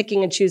 You're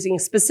picking and choosing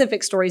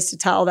specific stories to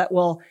tell that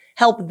will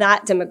help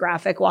that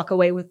demographic walk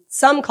away with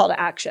some call to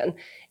action.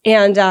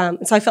 And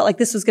so I felt like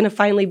this was going to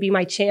finally be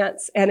my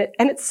chance, and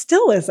it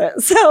still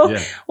isn't. So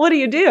what do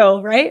you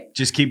do, right?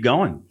 Just keep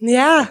going.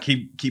 Yeah.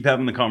 Keep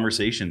having the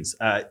conversations.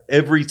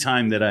 Every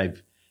time that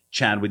I've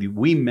chatted with you,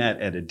 we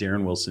met at a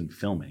Darren Wilson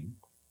filming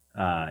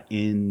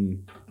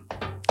in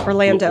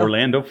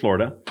Orlando,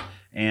 Florida.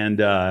 And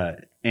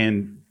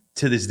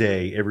to this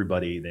day,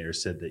 everybody there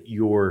said that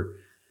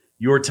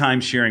your time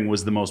sharing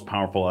was the most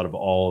powerful out of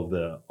all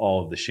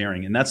of the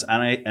sharing. And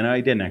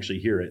I didn't actually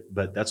hear it,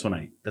 but that's when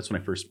I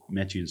first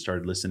met you and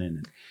started listening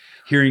and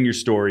hearing your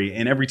story.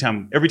 And every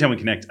time we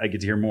connect, I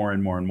get to hear more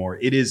and more and more.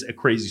 It is a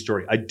crazy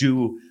story. I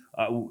do,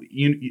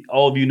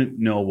 all of you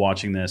know,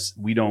 watching this,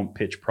 we don't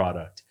pitch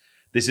product.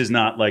 This is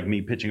not like me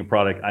pitching a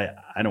product.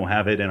 I don't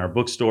have it in our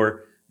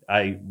bookstore.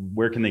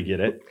 Where can they get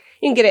it?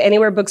 You can get it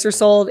anywhere books are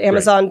sold,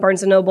 Amazon,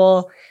 Barnes &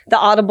 Noble. The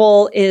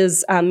Audible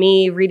is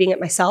me reading it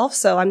myself.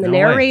 So I'm the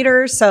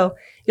narrator. So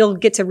you'll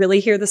get to really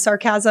hear the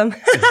sarcasm.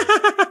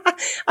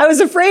 I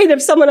was afraid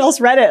if someone else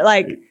read it,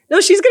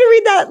 no, she's going to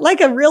read that like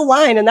a real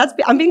line. And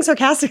I'm being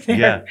sarcastic there.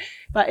 Yeah.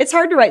 But it's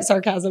hard to write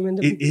sarcasm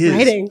into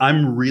writing.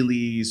 I'm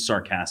really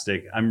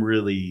sarcastic.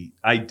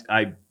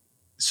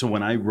 So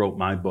when I wrote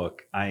my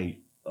book,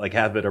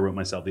 half of it I wrote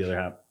myself, the other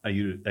half I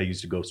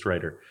used a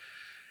ghostwriter.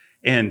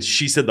 And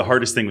she said the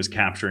hardest thing was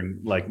capturing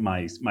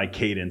my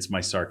cadence,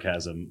 my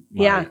sarcasm.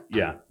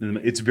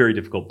 It's very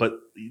difficult, but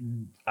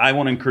I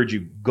want to encourage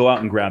you, go out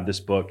and grab this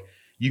book.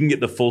 You can get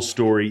the full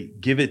story,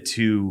 give it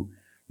to,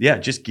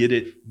 just get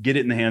it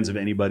in the hands of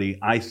anybody.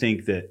 I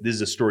think that this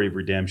is a story of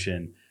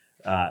redemption.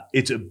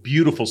 It's a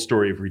beautiful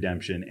story of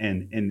redemption,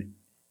 and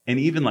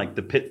even like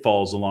the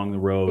pitfalls along the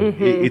road,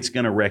 it's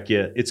going to wreck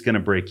you. It's going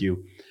to break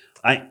you.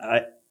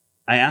 I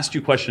asked you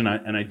a question,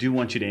 and I do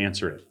want you to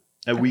answer it.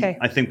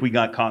 I think we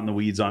got caught in the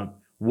weeds on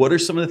what are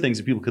some of the things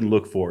that people can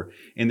look for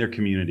in their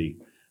community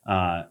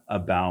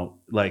about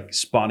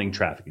spotting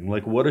trafficking.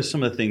 What are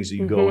some of the things that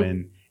you go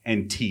in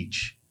and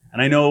teach?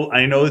 And I know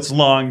it's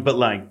long, but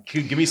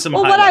give me some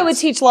highlights. What I would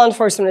teach law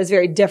enforcement is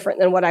very different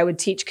than what I would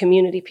teach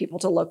community people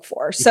to look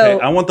for. So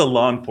I want the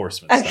law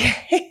enforcement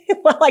stuff.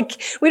 Well,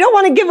 we don't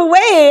want to give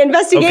away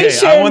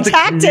investigation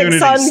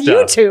tactics on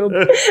YouTube.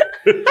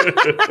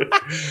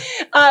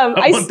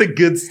 I want the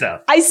good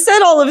stuff. I said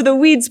all of the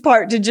weeds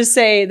part to just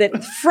say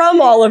that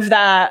from all of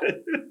that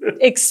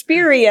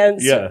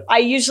experience, I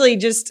usually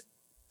just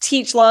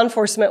teach law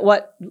enforcement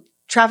what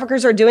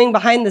traffickers are doing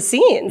behind the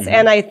scenes.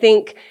 And I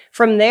think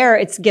from there,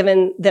 it's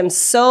given them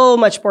so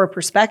much more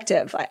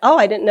perspective.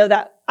 I didn't know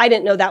that. I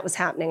didn't know that was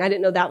happening. I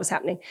didn't know that was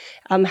happening.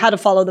 How to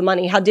follow the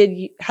money. How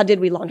did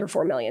we launder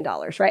 $4 million,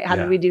 right? How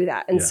did we do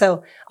that? And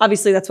so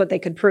obviously that's what they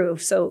could prove.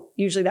 So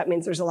usually that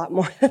means there's a lot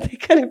more that they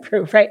couldn't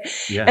prove, right?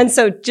 Yeah. And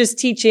so just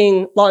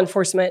teaching law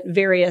enforcement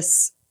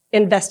various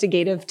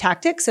investigative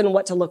tactics and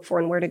what to look for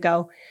and where to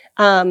go.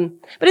 But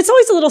it's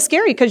always a little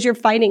scary because you're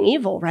fighting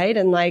evil, right?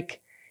 And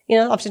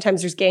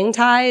oftentimes there's gang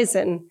ties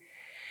and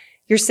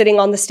you're sitting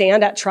on the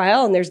stand at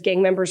trial and there's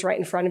gang members right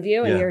in front of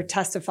you and you're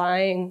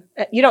testifying.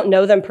 You don't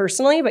know them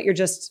personally, but you're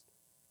just,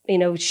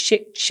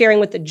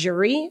 sharing with the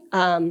jury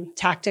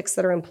tactics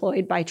that are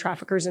employed by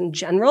traffickers in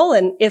general.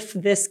 And if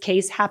this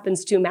case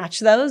happens to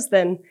match those,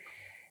 then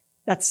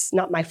that's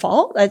not my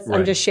fault.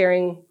 I'm just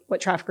sharing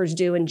what traffickers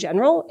do in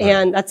general. Right.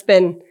 And it's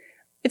been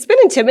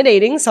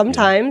intimidating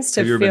sometimes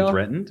to feel. Have you ever been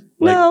threatened?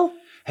 No.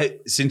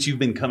 Since you've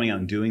been coming out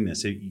and doing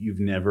this, you've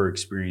never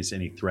experienced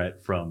any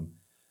threat from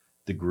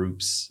the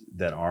groups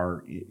that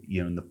are,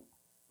 in the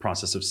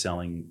process of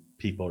selling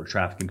people or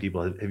trafficking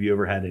people. Have you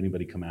ever had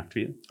anybody come after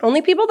you?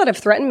 Only people that have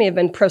threatened me have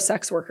been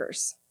pro-sex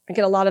workers. I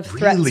get a lot of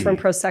threats from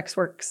pro-sex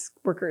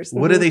workers.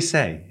 What do they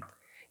say?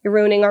 You're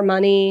ruining our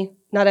money.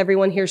 Not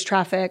everyone here's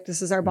traffic.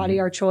 This is our body,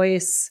 our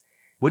choice.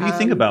 What do you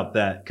think about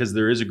that? Because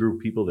there is a group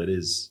of people that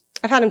is.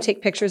 I've had them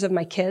take pictures of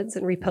my kids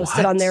and repost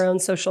it on their own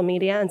social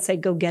media and say,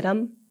 go get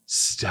them.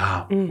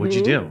 Stop. What'd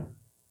you do?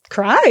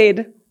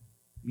 Cried.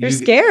 You're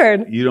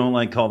scared. You don't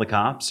like call the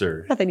cops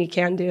or Nothing you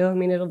can do. I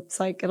mean,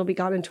 it'll be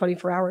gone in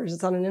 24 hours.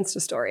 It's on an Insta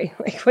story.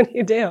 Like, what do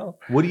you do?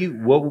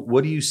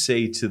 what do you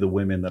say to the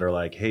women that are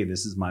like, hey,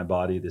 this is my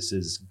body. This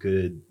is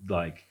good.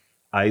 Like,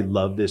 I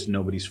love this.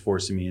 Nobody's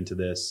forcing me into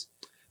this.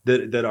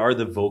 That are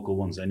the vocal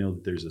ones. I know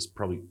that there's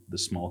probably the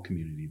small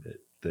community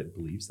that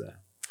believes that.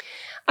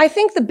 I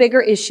think the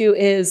bigger issue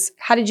is,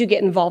 how did you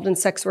get involved in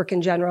sex work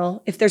in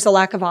general? If there's a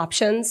lack of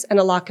options and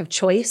a lack of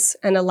choice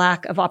and a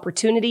lack of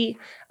opportunity,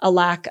 a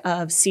lack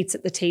of seats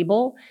at the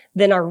table,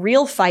 then our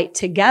real fight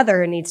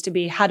together needs to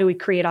be, how do we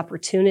create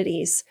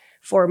opportunities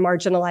for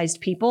marginalized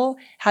people?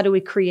 How do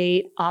we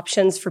create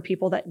options for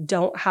people that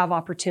don't have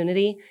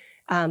opportunity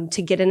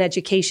to get an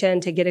education,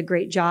 to get a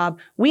great job?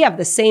 We have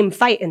the same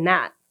fight in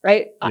that,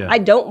 right? Yeah. I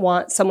don't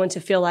want someone to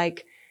feel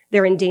like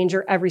they're in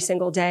danger every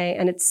single day.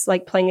 And it's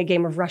like playing a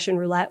game of Russian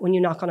roulette when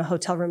you knock on a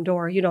hotel room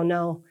door. You don't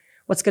know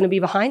what's going to be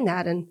behind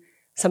that. And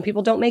some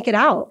people don't make it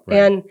out.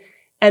 Right.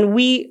 And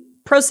we,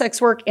 pro-sex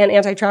work and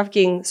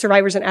anti-trafficking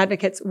survivors and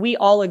advocates, we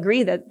all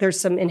agree that there's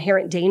some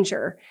inherent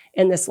danger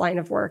in this line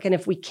of work. And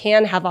if we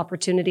can have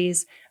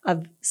opportunities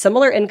of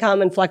similar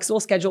income and flexible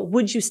schedule,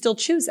 would you still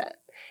choose it?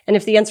 And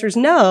if the answer is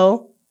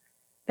no,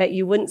 that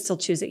you wouldn't still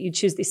choose it, you'd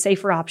choose the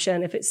safer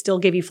option if it still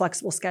gave you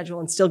flexible schedule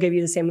and still gave you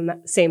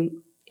the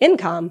same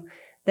income,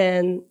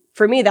 then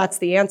for me, that's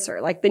the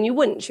answer. Like, then you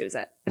wouldn't choose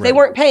it. If they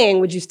weren't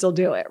paying, would you still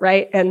do it?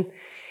 Right. And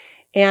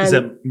is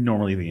that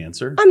normally the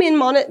answer? I mean,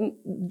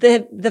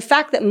 the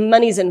fact that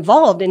money's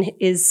involved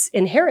is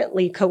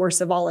inherently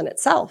coercive all in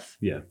itself.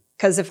 Yeah.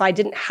 Because if I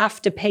didn't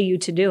have to pay you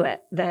to do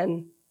it,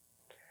 then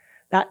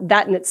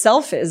that in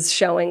itself is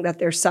showing that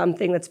there's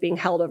something that's being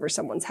held over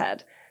someone's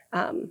head.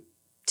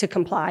 To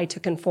comply, to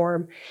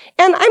conform.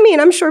 And I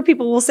mean, I'm sure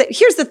people will say,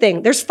 here's the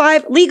thing, there's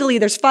five lanes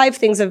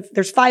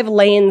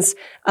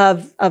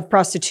of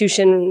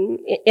prostitution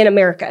in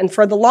America. And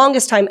for the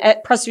longest time,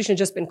 prostitution has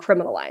just been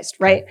criminalized,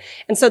 right?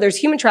 And so there's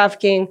human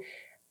trafficking,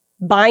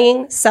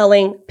 buying,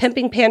 selling,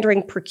 pimping,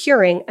 pandering,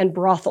 procuring, and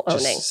brothel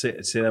owning.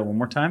 Say that one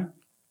more time.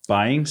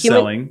 Buying,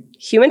 selling.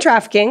 Human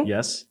trafficking.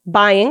 Yes.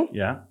 Buying.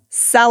 Yeah.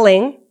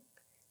 Selling,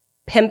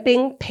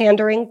 pimping,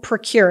 pandering,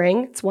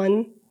 procuring. It's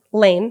one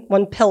lane,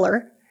 one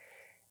pillar.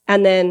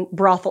 And then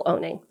brothel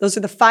owning. Those are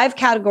the 5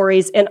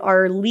 categories in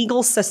our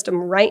legal system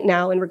right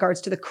now in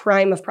regards to the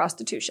crime of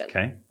prostitution.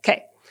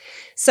 Okay.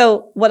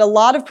 So what a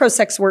lot of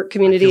pro-sex work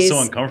communities— I feel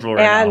so uncomfortable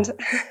right now.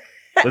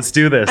 Let's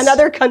do this. And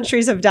other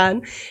countries have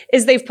done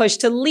is they've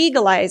pushed to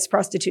legalize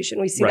prostitution.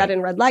 We see that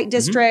in red light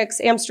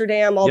districts,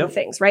 Amsterdam, all the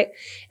things, right?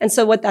 And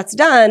so what that's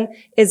done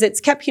is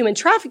it's kept human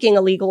trafficking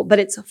illegal, but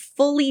it's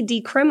fully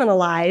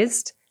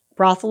decriminalized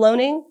brothel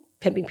owning,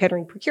 pimping,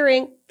 pandering,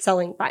 procuring,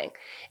 selling, buying.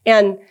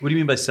 And what do you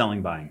mean by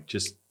selling, buying?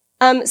 Just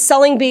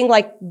selling being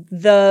like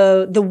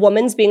the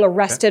woman's being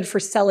arrested for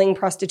selling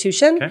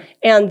prostitution,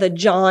 and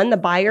the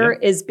buyer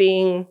is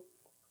being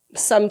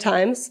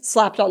sometimes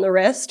slapped on the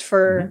wrist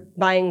for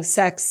buying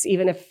sex,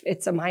 even if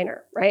it's a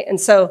minor, right?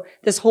 And so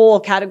this whole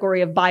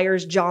category of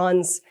buyers,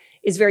 Johns,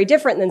 is very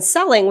different than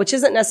selling, which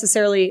isn't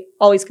necessarily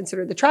always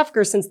considered the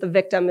trafficker, since the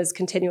victim is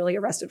continually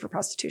arrested for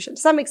prostitution.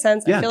 Does that make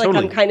sense? Yeah, I feel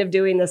totally. like I'm kind of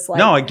doing this like—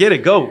 No, I get it.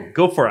 Go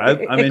for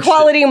it. I'm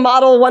equality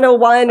model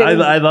 101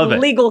 in I love it.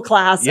 legal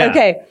class. Yeah,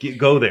 okay.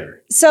 Go there.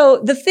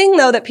 So the thing,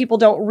 though, that people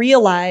don't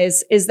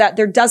realize is that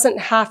there doesn't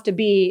have to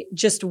be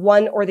just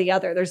one or the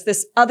other. There's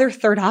this other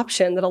third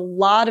option that a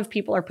lot of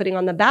people are putting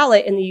on the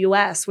ballot in the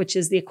U.S., which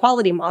is the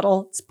equality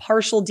model. It's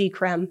partial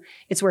decrim.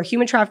 It's where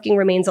human trafficking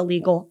remains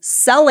illegal.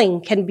 Selling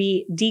can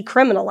be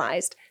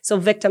decriminalized. So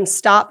victims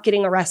stop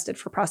getting arrested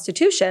for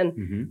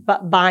prostitution,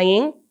 but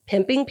buying,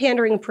 pimping,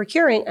 pandering,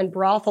 procuring, and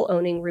brothel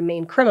owning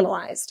remain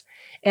criminalized.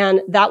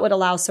 And that would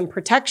allow some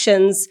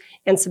protections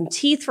and some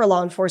teeth for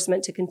law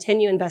enforcement to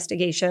continue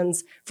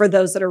investigations for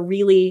those that are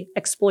really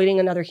exploiting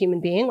another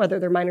human being, whether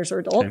they're minors or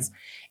adults,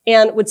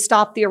 and would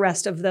stop the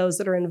arrest of those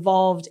that are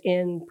involved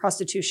in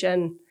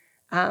prostitution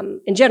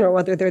in general,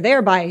 whether they're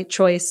there by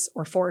choice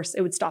or force.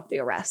 It would stop the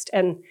arrest.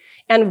 And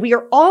we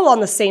are all on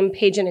the same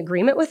page in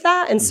agreement with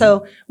that. And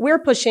so we're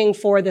pushing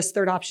for this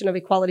third option of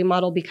equality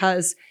model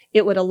because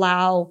it would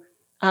allow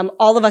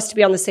all of us to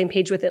be on the same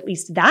page with at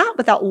least that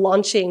without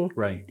launching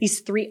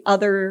these 3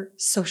 other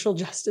social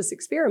justice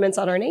experiments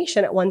on our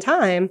nation at one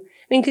time.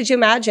 I mean, could you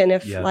imagine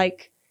if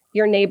like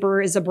your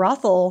neighbor is a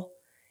brothel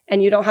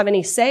and you don't have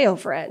any say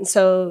over it? And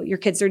so your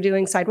kids are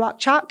doing sidewalk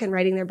chalk and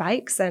riding their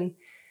bikes, and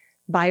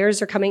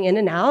buyers are coming in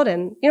and out.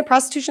 And, you know,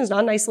 prostitution is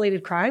not an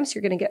isolated crime. So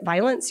you're going to get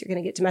violence. You're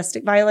going to get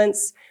domestic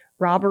violence,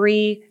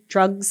 robbery,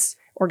 drugs,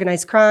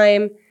 organized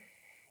crime.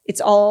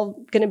 It's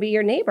all going to be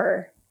your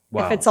neighbor.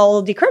 If it's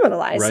all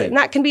decriminalized. And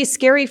that can be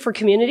scary for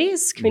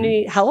communities,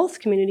 community health,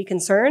 community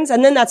concerns.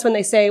 And then that's when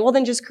they say, well,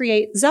 then just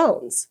create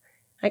zones.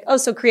 Like, oh,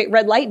 so create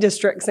red light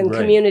districts in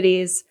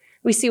communities.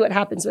 We see what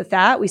happens with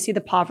that. We see the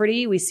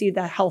poverty. We see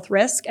the health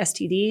risk,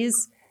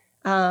 STDs.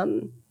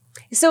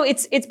 So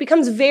it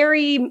becomes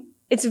very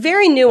It's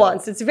very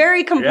nuanced. It's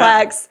very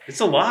complex. Yeah, it's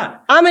a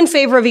lot. I'm in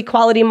favor of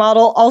equality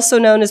model, also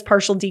known as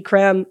partial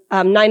decrim.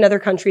 9 other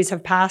countries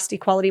have passed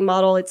equality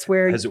model. It's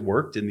where Has it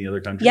worked in the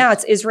other countries? Yeah,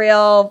 it's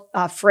Israel,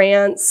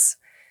 France.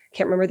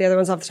 Can't remember the other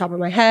ones off the top of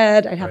my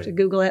head. I'd have Right. to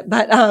Google it.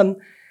 But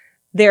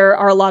there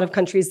are a lot of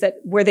countries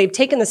where they've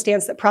taken the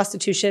stance that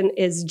prostitution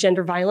is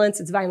gender violence.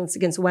 It's violence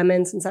against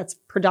women, since that's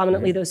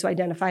predominantly those who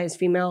identify as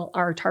female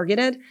are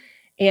targeted.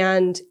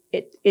 And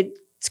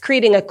it's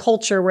creating a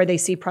culture where they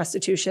see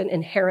prostitution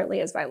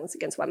inherently as violence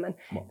against women.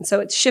 Wow. And so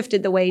it's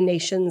shifted the way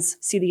nations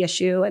see the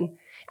issue. And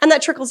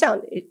that trickles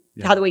down.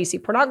 How the way you see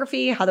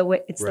pornography, the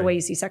way Right.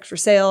 you see sex for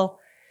sale.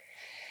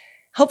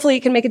 Hopefully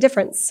it can make a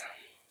difference.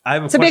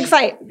 It's a big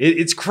fight.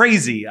 It's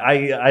crazy.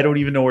 I don't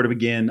even know where to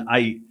begin.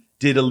 I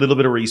did a little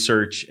bit of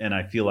research, and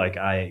I feel like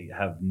I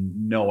have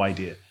no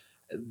idea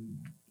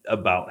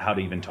about how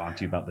to even talk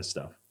to you about this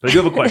stuff. But I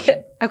do have a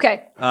question.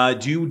 Okay.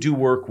 Do you do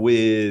work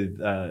with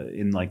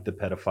in like the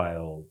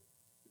pedophile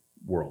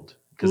world?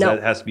 Because No.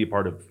 that has to be a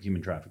part of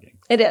human trafficking.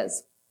 It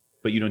is.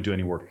 But you don't do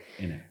any work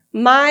in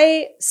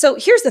it. So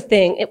here's the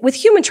thing. With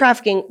human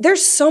trafficking,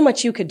 there's so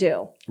much you could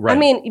do. Right. I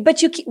mean,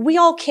 but we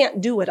all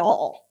can't do it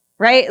all,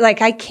 right?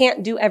 Like I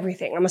can't do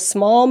everything. I'm a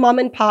small mom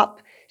and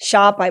pop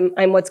shop. I'm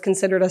what's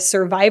considered a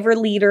survivor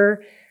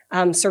leader.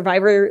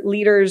 Survivor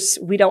leaders,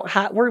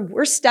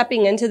 we're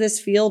stepping into this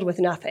field with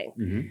nothing.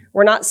 Mm-hmm.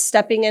 We're not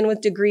stepping in with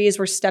degrees.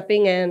 We're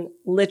stepping in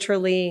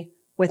literally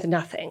with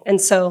nothing.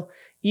 And so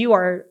you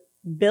are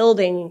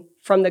building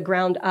from the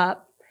ground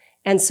up.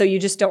 And so you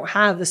just don't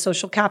have the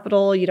social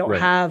capital. You don't Right.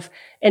 have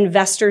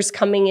investors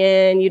coming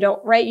in. You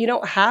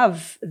don't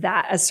have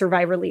that as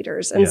survivor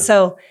leaders. And Yeah.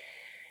 so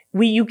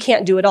you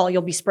can't do it all.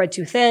 You'll be spread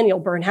too thin. You'll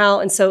burn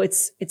out. And so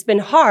it's been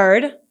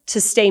hard to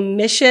stay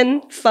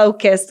mission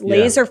focused,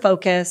 laser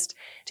focused,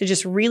 to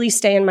just really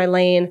stay in my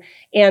lane.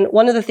 And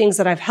one of the things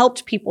that I've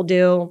helped people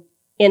do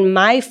in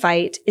my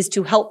fight is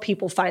to help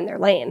people find their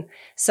lane.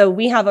 So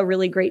we have a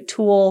really great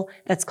tool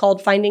that's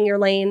called Finding Your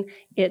Lane.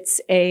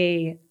 It's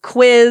a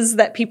quiz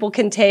that people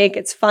can take.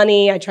 It's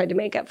funny. I tried to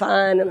make it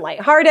fun and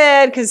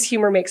lighthearted because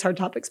humor makes hard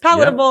topics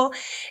palatable.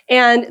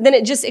 And then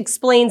it just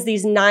explains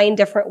these 9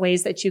 different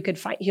ways that you could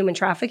fight human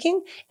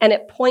trafficking. And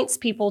it points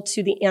people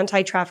to the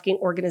anti-trafficking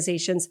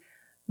organizations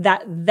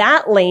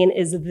that lane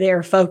is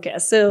their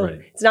focus. So Right.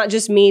 it's not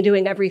just me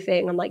doing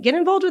everything. I'm like, get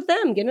involved with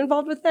them. Get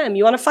involved with them.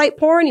 You want to fight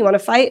porn? You want to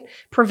fight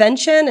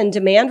prevention and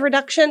demand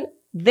reduction?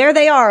 There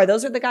they are.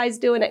 Those are the guys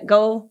doing it.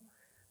 Go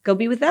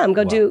be with them.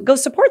 Go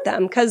support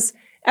them, because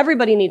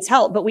everybody needs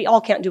help, but we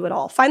all can't do it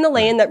all. Find the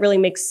lane that really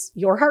makes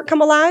your heart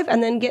come alive,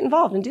 and then get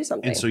involved and do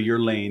something. And so your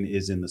lane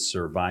is in the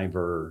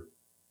survivor.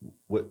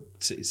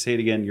 Say it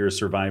again. You're a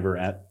survivor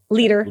at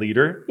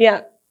leader.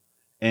 Yeah.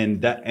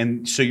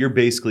 And so you're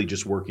basically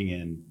just working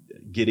in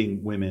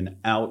getting women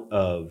out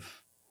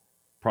of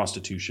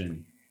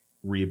prostitution,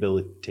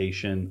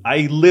 rehabilitation.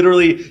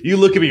 You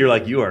look at me, you're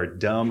like, you are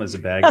dumb as a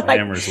bag of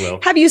hammers, Will.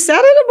 Have you sat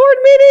in a board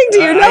meeting?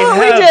 Do you know what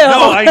we do?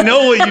 No, I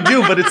know what you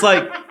do, but it's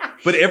like,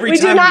 every we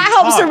time do not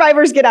help talk,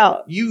 survivors get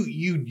out. You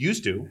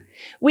used to.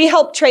 We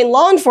help train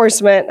law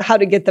enforcement how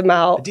to get them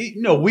out.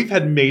 No, we've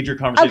had major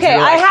conversations. Okay,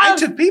 You're like, I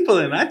took people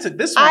in. I took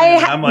this one.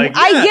 And I'm like,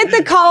 I yeah, get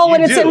the call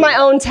when you it's do. in my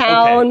own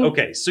town.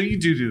 Okay, so you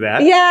do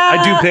that. Yeah,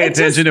 I do pay it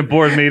attention at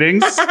board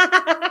meetings.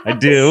 I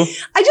do.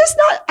 I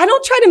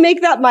don't try to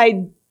make that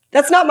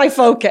that's not my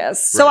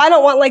focus. So Right. I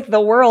don't want like the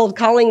world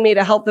calling me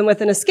to help them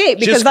with an escape,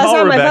 because Just that's call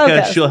not my Rebecca.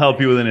 focus. She'll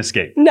help you with an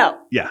escape. No.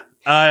 Yeah.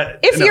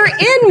 If No. you're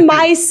in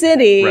my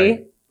city,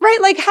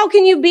 right? Like, how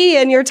can you be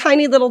in your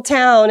tiny little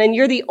town and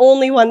you're the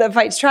only one that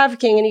fights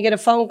trafficking and you get a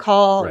phone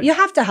call? Right. You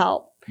have to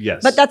help.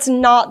 Yes. But that's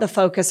not the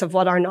focus of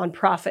what our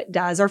nonprofit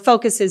does. Our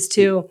focus is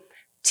to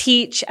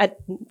teach at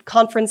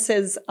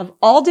conferences of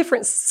all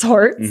different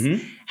sorts,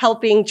 Mhm.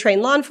 helping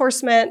train law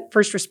enforcement,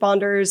 first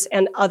responders,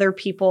 and other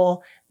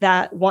people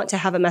that want to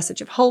have a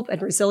message of hope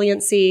and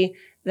resiliency,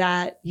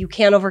 that you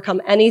can overcome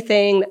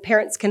anything, that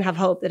parents can have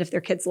hope, that if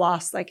their kid's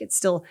lost, like it's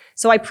still.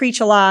 So I preach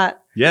a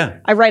lot. Yeah.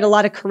 I write a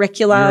lot of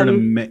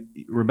curriculum.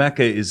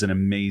 Rebecca is an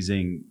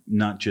amazing,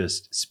 not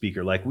just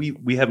speaker. Like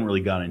we haven't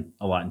really gotten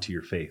a lot into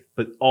your faith,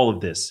 but all of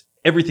this,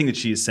 everything that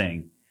she is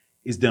saying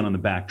is done on the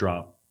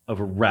backdrop of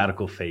a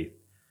radical faith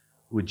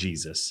with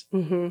Jesus.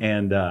 Mhm.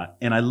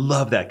 And I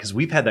love that, because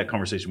we've had that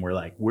conversation where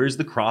like, where's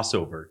the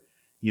crossover?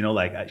 You know,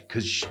 like,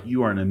 because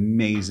you are an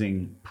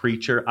amazing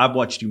preacher. I've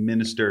watched you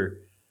minister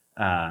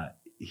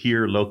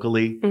here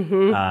locally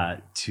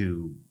Mhm.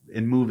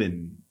 and move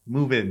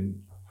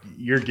in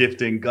your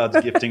gifting, God's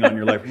gifting on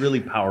your life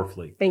really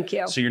powerfully. Thank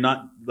you. So you're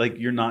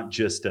not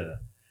just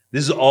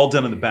this is all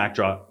done in the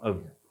backdrop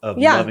of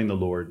Yeah. loving the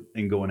Lord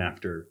and going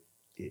after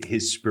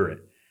His Spirit.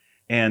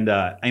 And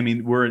I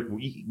mean,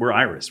 we're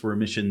Iris, we're a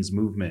missions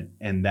movement,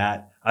 and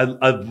that I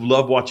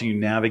love watching you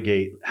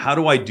navigate. How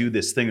do I do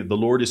this thing that the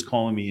Lord is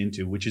calling me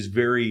into, which is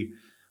very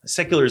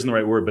secular isn't the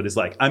right word, but it's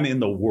like I'm in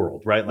the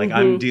world, right? Like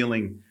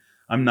Mhm.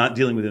 I'm not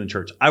dealing within the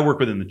church. I work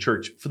within the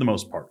church for the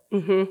most part.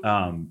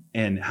 Mhm.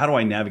 And how do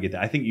I navigate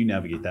that? I think you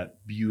navigate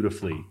that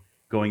beautifully,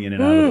 going in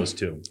and out of those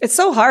two. It's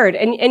so hard.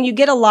 And you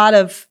get a lot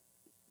of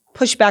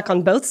pushback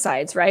on both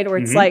sides, right? Or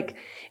it's Mhm. like,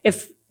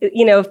 if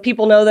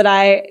people know that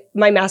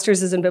my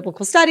master's is in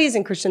biblical studies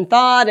and Christian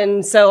thought,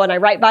 and I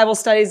write Bible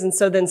studies, and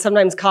so then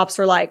sometimes cops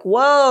are like,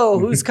 whoa,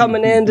 who's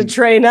coming in to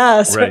train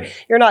us? Right.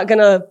 You're not going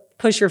to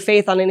push your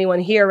faith on anyone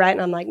here, right?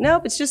 And I'm like,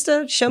 nope, it's just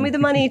a show me the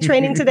money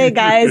training today,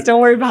 guys. Don't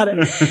worry about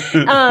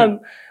it.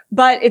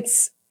 But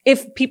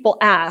if people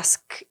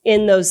ask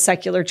in those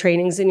secular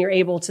trainings and you're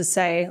able to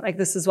say, like,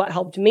 this is what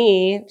helped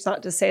me, it's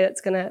not to say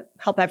that's going to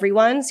help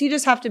everyone. So you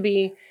just have to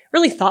be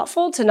really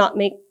thoughtful to not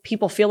make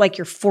people feel like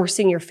you're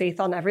forcing your faith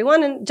on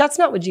everyone. And that's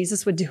not what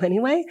Jesus would do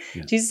anyway.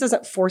 Yeah. Jesus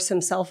doesn't force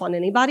himself on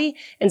anybody.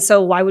 And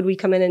so why would we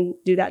come in and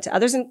do that to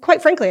others? And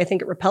quite frankly, I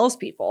think it repels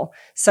people.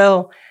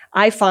 So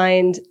I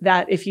find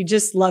that if you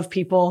just love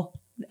people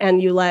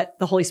and you let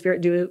the Holy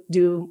Spirit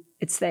do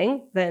its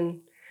thing,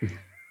 then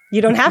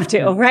you don't have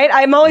to, right?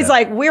 I'm always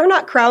like, we're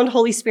not crowned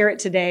Holy Spirit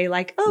today.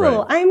 Like,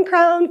 Right. I'm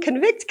crowned,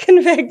 convict,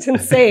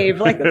 and save.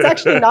 Like, that's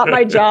actually not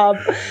my job.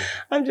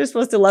 I'm just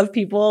supposed to love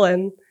people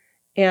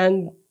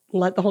and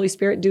let the Holy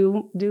Spirit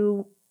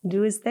do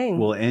his thing.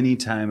 Well,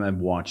 anytime I've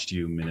watched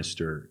you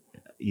minister,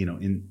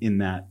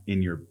 in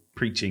your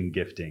preaching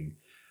gifting,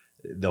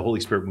 the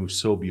Holy Spirit moves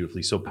so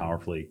beautifully, so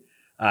powerfully.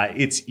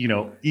 It's,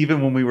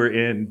 even when we were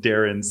in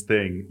Darren's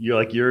thing,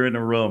 you're in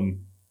a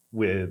room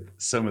with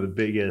some of the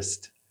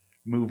biggest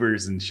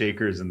movers and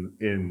shakers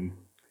in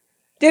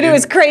Dude, it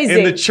was crazy.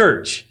 in the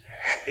church.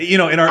 At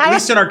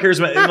least in our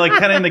charismatic,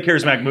 kind of in the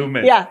charismatic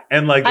movement. Yeah.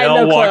 And they I all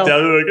know walked Coil.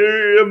 out, they're like,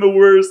 hey, I'm the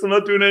worst. I'm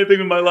not doing anything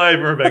with my life.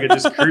 And Rebecca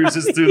just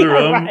cruises through the Yeah,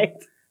 room. right.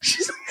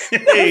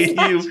 Hey,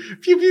 you,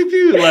 pew, pew,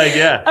 pew.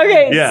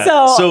 Okay, Yeah.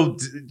 so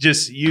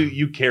Just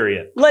you carry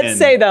it. let's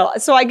say though,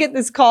 so I get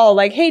this call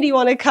like, hey, do you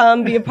want to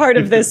come be a part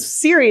of this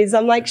series?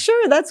 I'm like,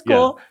 sure, that's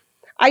cool.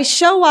 I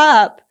show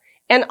up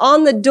and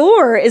on the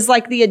door is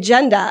like the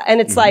agenda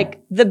and it's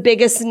like the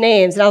biggest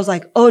names. And I was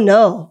like, oh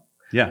no.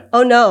 Yeah.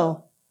 Oh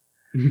no.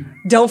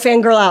 Don't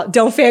fangirl out.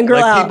 Don't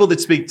fangirl out. People that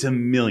speak to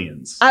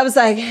millions. I was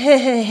like,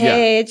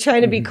 hey,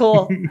 trying to be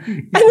cool. And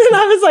then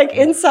I was like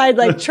inside,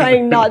 like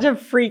trying not to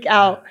freak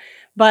out.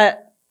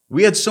 But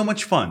We had so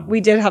much fun.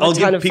 we did have I'll a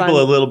ton give of people fun.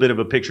 a little bit of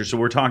a picture. So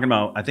we're talking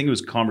about, I think it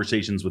was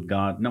Conversations with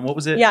God. No, what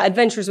was it? Yeah,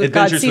 Adventures with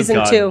Adventures God, with season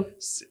God. 2.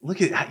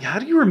 Look at, how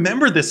do you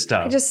remember this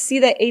stuff? I just see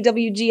that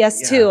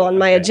AWGS2 Yeah, on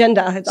my okay.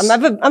 agenda.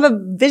 I'm a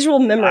visual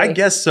memory. I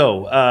guess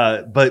so.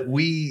 But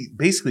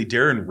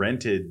Darren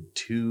rented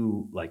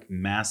 2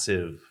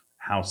 massive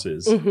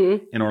houses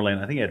Mhm. in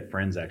Orlando. I think he had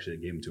friends actually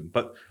that gave them to him,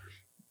 but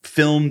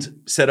filmed,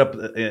 set up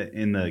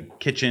in the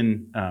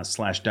kitchen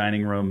 /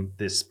 dining room,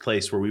 this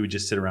place where we would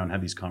just sit around and have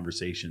these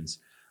conversations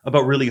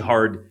about really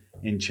hard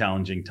and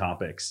challenging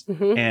topics.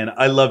 Mhm. And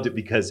I loved it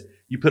because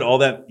you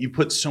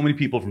put so many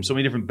people from so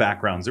many different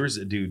backgrounds. There was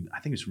a dude,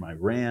 I think he was from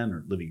Iran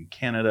or living in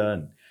Canada,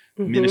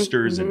 and Mhm,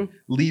 ministers mhm. and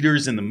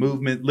leaders in the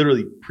movement,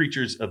 literally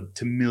preachers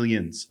to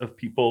millions of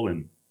people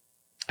and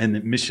the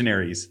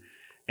missionaries.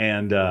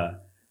 And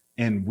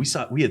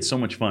we had so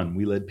much fun.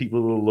 We led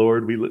people to the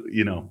Lord.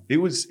 It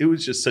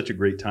was just such a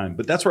great time.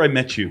 But that's where I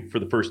met you for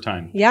the first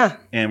time. Yeah.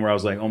 And where I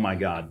was like, oh my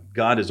God,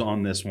 God is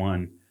on this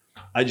one.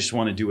 I just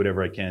want to do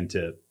whatever I can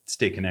to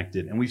stay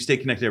connected. And we've stayed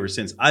connected ever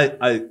since.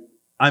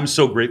 I'm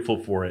so grateful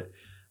for it.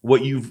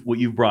 What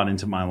you've brought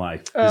into my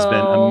life has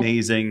been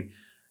amazing.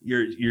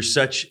 You're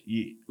such,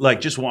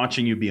 just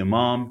watching you be a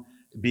mom,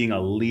 being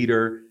a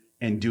leader,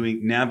 and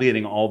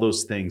navigating all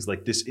those things,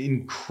 like this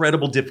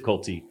incredible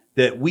difficulty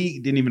that we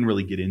didn't even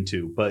really get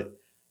into, but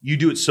you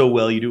do it so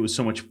well. You do it with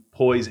so much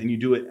poise, and you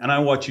do it. And I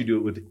watch you do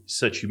it with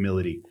such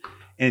humility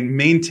and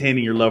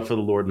maintaining your love for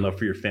the Lord and love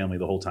for your family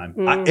the whole time.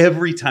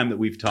 Every time that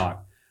we've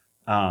talked,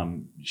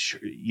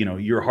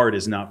 your heart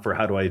is not for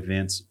how do I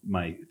advance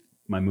my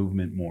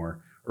movement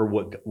more or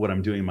what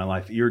I'm doing in my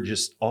life. You're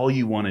just, all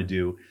you want to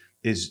do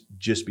is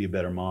just be a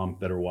better mom,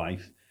 better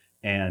wife,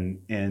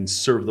 and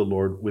serve the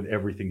Lord with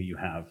everything that you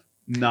have.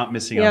 Not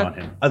missing out on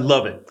him. I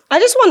love it. I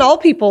just want all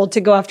people to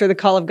go after the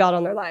call of God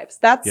on their lives.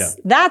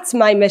 That's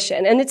my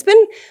mission. And it's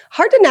been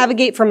hard to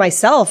navigate for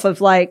myself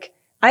of I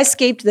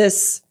escaped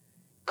this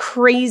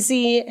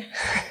crazy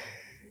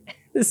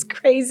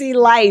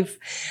life.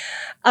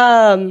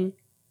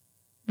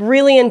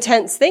 Really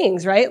intense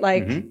things, right?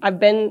 I've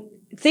been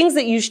things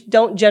that you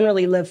don't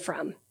generally live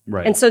from.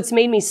 Right. And so it's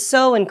made me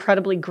so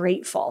incredibly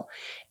grateful.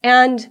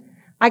 And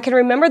I can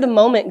remember the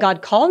moment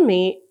God called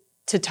me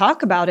to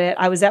talk about it.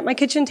 I was at my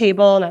kitchen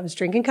table and I was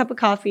drinking a cup of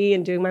coffee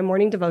and doing my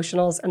morning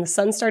devotionals, and the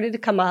sun started to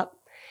come up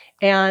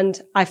and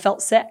I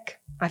felt sick.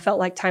 I felt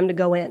like time to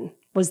go in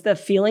was the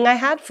feeling I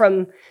had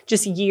from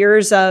just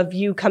years of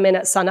you come in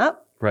at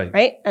sunup,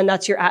 right? And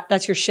that's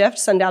your shift,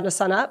 sundown to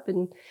sunup,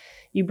 and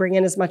you bring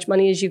in as much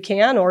money as you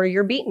can or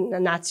you're beaten,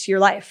 and that's your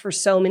life for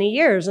so many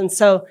years. And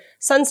so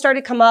sun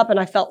started to come up and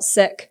I felt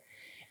sick.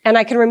 And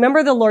I can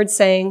remember the Lord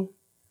saying,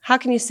 how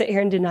can you sit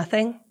here and do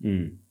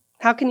nothing?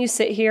 How can you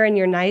sit here in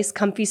your nice,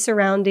 comfy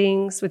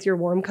surroundings with your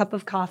warm cup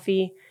of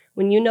coffee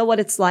when you know what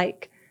it's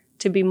like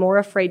to be more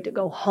afraid to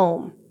go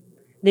home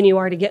than you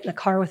are to get in a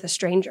car with a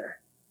stranger?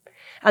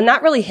 And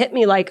that really hit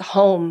me like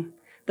home,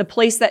 the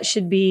place that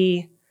should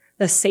be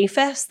the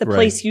safest, the Right.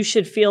 place you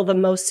should feel the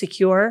most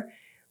secure,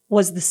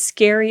 was the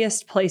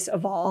scariest place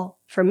of all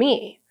for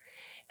me.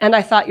 And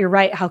I thought, you're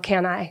right. How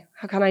can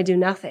I do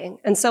nothing?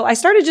 And so I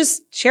started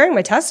just sharing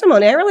my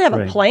testimony. I didn't really have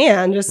Right. a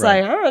plan, just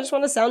Right. like, I just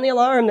want to sound the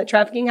alarm that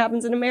trafficking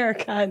happens in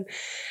America. And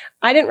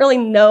I didn't really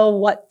know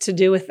what to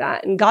do with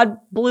that. And God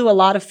blew a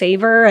lot of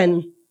favor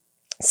and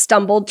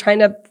stumbled trying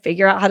to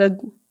figure out how to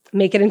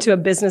make it into a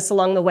business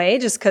along the way,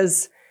 just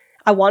because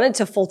I wanted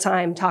to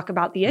full-time talk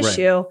about the Right.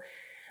 issue.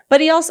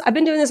 But I've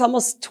been doing this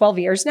almost 12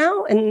 years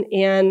now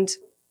and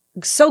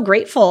so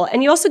grateful.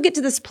 And you also get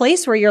to this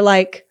place where you're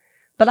like,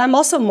 but I'm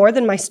also more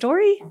than my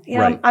story. You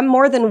know, Right. I'm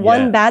more than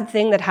one Yeah. bad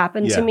thing that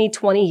happened Yeah. to me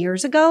 20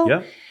 years ago.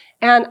 Yeah.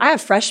 And I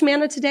have fresh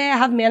manna today. I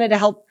have manna to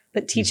help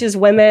that teaches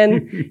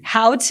women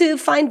how to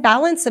find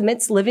balance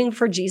amidst living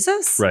for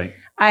Jesus. Right.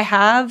 I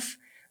have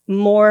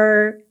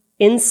more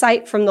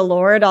insight from the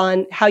Lord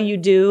on how you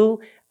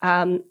do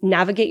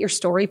navigate your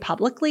story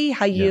publicly,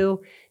 how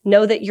you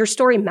know that your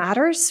story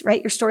matters,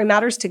 right? Your story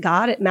matters to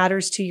God. It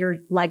matters to your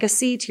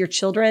legacy, to your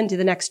children, to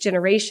the next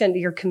generation, to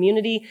your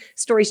community.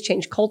 Stories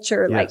change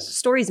culture. Yes. Like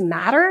stories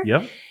matter.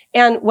 Yep.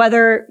 And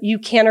whether you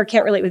can or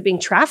can't relate with being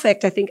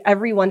trafficked, I think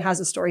everyone has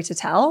a story to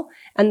tell.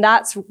 And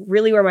that's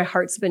really where my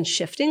heart's been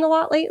shifting a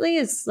lot lately,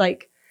 is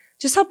like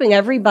just helping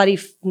everybody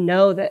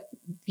know that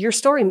your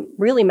story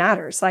really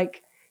matters.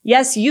 Like,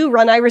 yes, you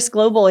run Iris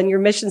Global and your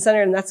mission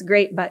center, and that's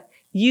great, but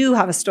you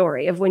have a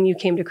story of when you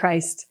came to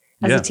Christ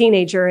as a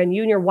teenager, and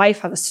you and your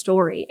wife have a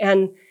story.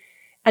 And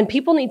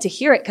people need to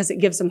hear it because it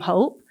gives them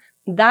hope.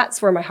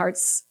 That's where my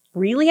heart's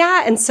really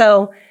at. And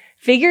so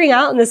figuring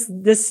out in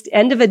this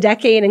end of a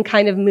decade and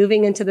kind of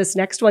moving into this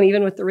next one,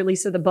 even with the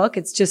release of the book,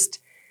 it's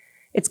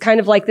kind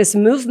of like this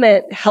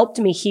movement helped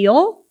me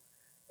heal,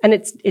 and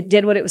it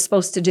did what it was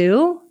supposed to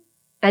do.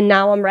 And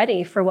now I'm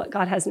ready for what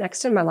God has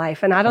next in my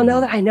life. And I don't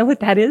know that I know what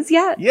that is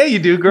yet. Yeah, you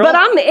do, girl. But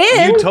I'm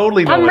in. You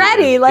totally know. I'm what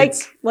it ready. is. Like,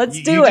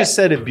 let's do you it. You just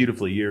said it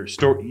beautifully. Your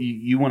story.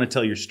 You want to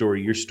tell your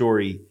story. Your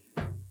story.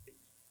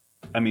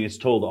 I mean, it's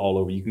told all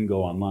over. You can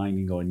go online. You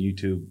can go on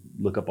YouTube.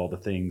 Look up all the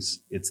things.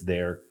 It's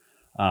there.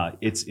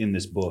 It's in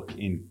this book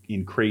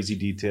in crazy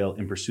detail.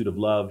 In Pursuit of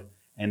Love,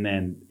 and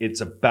then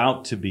it's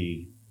about to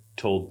be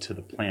told to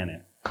the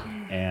planet.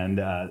 And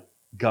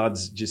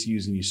God's just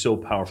using you so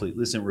powerfully.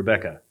 Listen,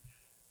 Rebecca,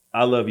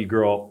 I love you,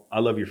 girl.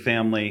 I love your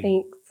family.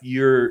 Thanks.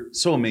 You're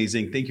so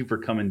amazing. Thank you for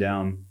coming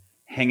down,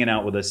 hanging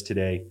out with us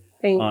today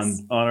Thanks.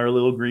 on our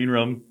little green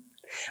room.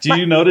 Did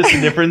you notice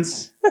the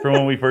difference from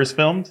when we first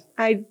filmed?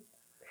 The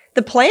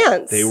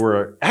plants. They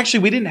were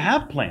actually, we didn't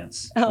have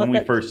plants when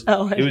we first.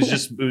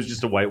 It was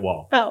just a white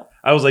wall. Oh.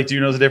 I was like, do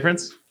you know the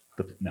difference?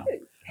 No.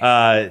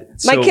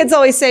 My kids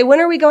always say, when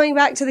are we going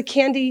back to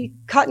the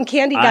cotton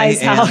candy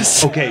guy's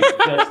house? Okay,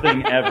 best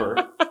thing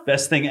ever.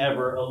 Best thing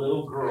ever. A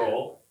little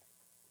girl.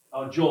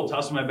 Oh, Joel,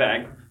 toss my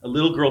bag. A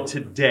little girl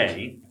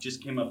today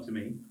just came up to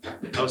me.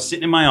 I was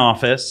sitting in my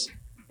office,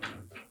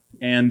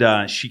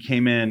 and she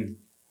came in,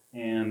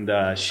 and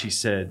she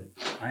said,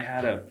 I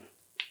had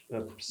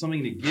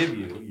something to give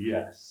you.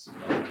 Yes.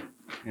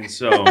 And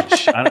so,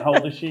 how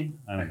old is she?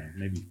 I don't know,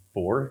 maybe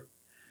 4.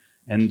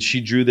 And she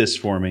drew this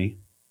for me.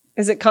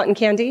 Is it cotton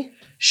candy?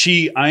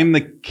 She's from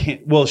the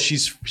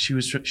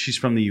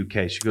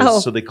UK. She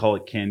goes, so they call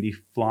it candy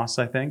floss,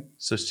 I think.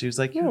 So she was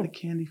like, you're the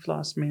candy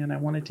floss man. I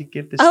wanted to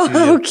give this to you.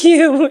 Oh,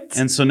 cute.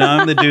 And so now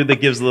I'm the dude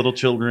that gives little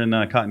children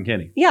cotton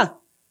candy. Yeah.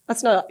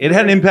 That's not. It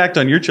had an impact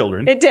on your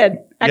children. It did.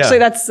 Actually,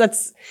 that's.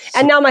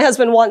 And now my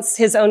husband wants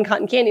his own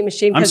cotton candy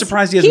machine. I'm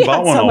surprised he hasn't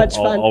bought one so much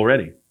fun.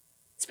 already.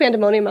 It's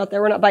pandemonium out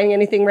there. We're not buying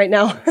anything right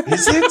now.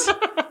 Is it?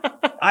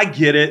 I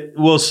get it.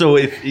 Well, so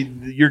if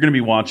you're going to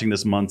be watching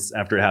this months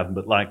after it happened,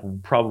 but like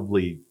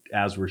probably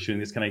as we're shooting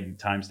this, can I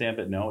timestamp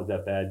it? No, is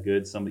that bad?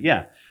 Good.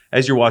 Yeah.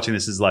 As you're watching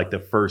this is like the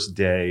first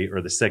day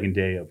or the second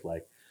day of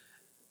like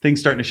things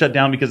starting to shut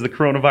down because of the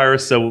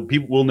coronavirus. So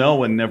people will know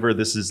whenever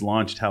this is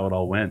launched how it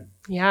all went.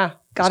 Yeah,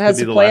 God this has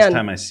could a be plan. the last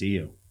time I see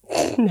you.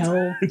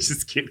 No.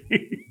 Just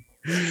kidding.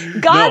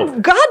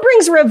 God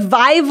brings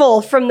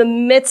revival from the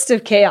midst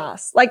of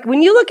chaos. Like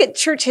when you look at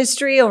church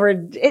history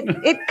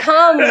it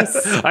comes.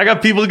 I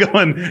got people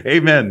going,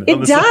 amen.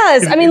 It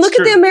does. I mean, look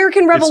at the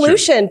American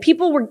Revolution.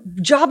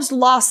 Jobs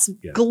lost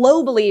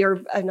globally,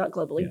 or not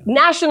globally,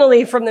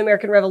 nationally from the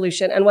American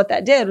Revolution. And what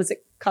that did was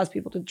it caused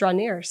people to draw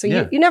near. So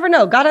you never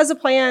know. God has a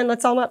plan.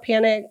 Let's all not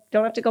panic.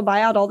 Don't have to go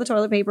buy out all the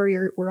toilet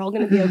paper. We're all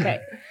going to be okay.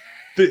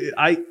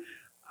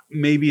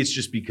 Maybe it's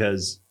just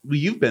because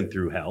you've been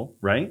through hell,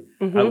 right?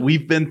 Mm-hmm.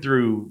 We've been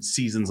through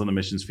seasons on the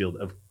missions field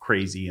of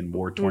crazy and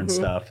war-torn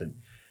stuff. And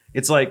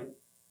it's like,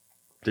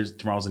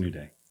 tomorrow's a new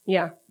day.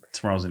 Yeah.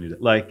 Tomorrow's a new day.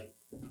 Like,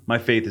 my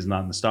faith is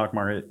not in the stock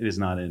market. It is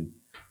not in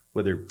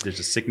whether there's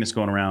a sickness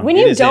going around. When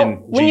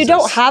you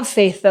don't have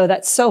faith, though,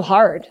 that's so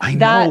hard. I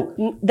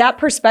know. That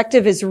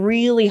perspective is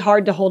really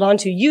hard to hold on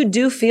to. You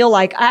do feel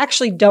like, I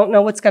actually don't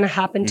know what's going to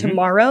happen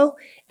tomorrow.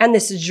 And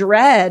this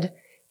dread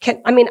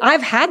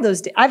I've had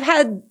those days. I've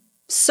had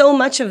so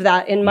much of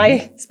that in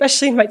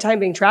especially in my time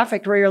being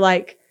trafficked, where you're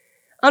like,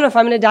 I don't know if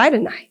I'm going to die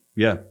tonight.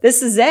 Yeah.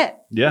 This is it.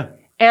 Yeah.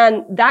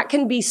 And that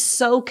can be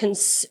so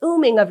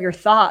consuming of your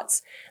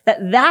thoughts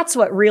that's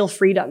what real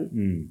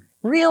freedom.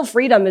 Real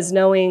freedom is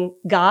knowing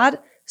God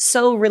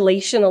so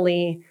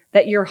relationally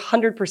that your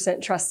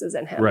 100% trust is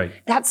in him. Right.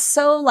 That's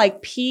so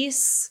like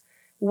peace,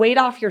 weight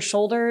off your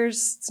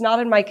shoulders. It's not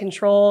in my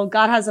control.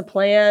 God has a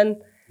plan.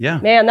 Yeah.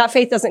 Man, that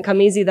faith doesn't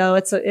come easy though.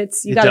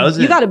 You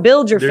got to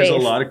build your There's faith.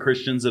 There's a lot of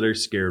Christians that are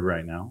scared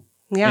right now.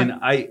 Yeah.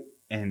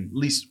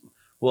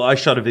 I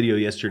shot a video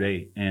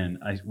yesterday and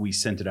we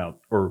sent it out,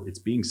 or it's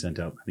being sent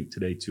out, I think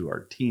today, to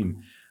our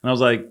team. And I was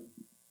like,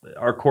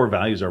 our core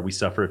values are we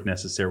suffer if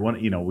necessary.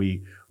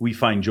 We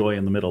find joy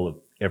in the middle of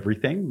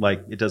everything.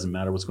 Like, it doesn't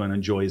matter what's going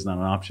on. Joy is not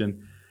an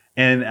option.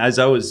 And as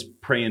I was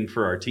praying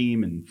for our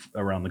team and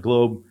around the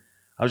globe,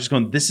 I was just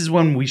going, this is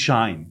when we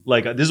shine.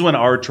 Like, this is when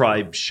our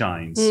tribe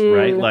shines,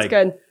 right? That's like,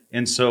 good.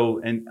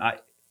 And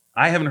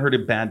I haven't heard a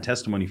bad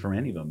testimony from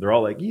any of them. They're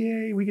all like,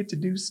 yay, we get to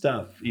do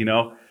stuff,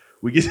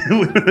 We get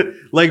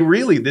like,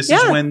 really, this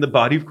is when the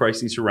body of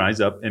Christ needs to rise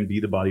up and be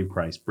the body of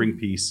Christ, bring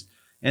peace.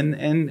 And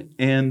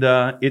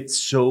it's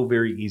so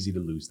very easy to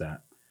lose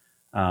that.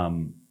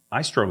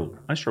 I struggle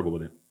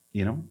with it.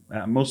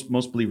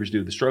 Most believers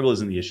do. The struggle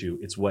isn't the issue.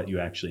 It's what you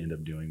actually end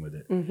up doing with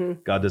it. Mm-hmm.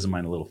 God doesn't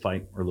mind a little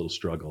fight or a little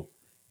struggle.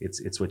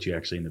 It's what you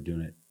actually end up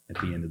doing it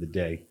at the end of the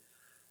day.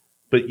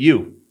 But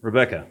you,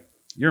 Rebecca,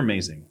 you're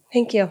amazing.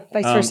 Thank you.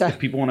 Vice versa. If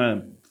people want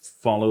to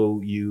follow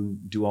you,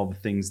 do all the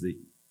things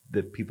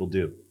that people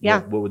do,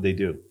 what would they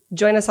do?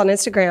 Join us on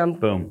Instagram.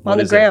 Boom. On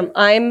the gram.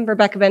 I'm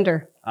Rebecca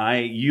Bender.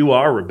 You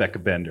are Rebecca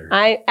Bender.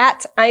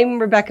 I'm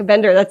Rebecca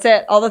Bender. That's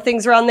it. All the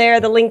things are on there.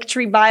 The link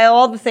tree bio,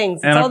 all the things.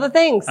 It's all the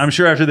things. I'm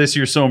sure after this,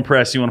 you're so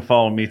impressed. You want to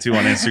follow me too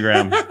on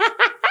Instagram.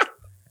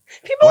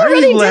 People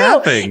already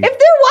laughing? Do. If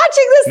they're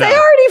watching this, they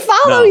already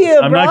follow you,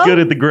 bro. I'm not good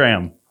at the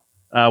gram.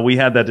 We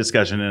had that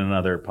discussion in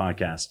another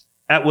podcast.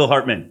 At Will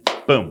Hartman.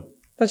 Boom.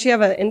 Don't you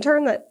have an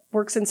intern that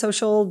works in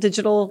social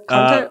digital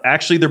content?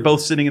 Actually, they're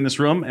both sitting in this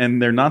room,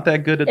 and they're not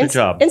that good at the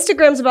job.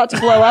 Instagram's about to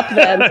blow up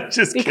then.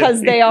 Just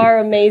because kidding. they are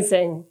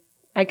amazing.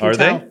 I can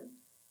tell. Are they?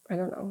 I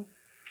don't know.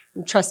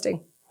 I'm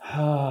trusting.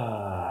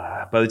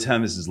 By the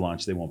time this is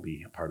launched, they won't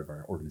be a part of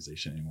our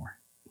organization anymore.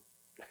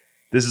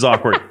 This is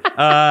awkward.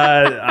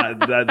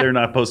 They're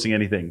not posting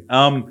anything.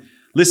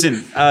 Listen,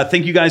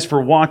 thank you guys for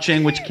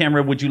watching. Which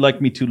camera would you like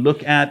me to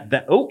look at?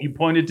 You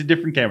pointed to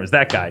different cameras.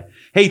 That guy.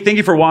 Hey, thank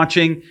you for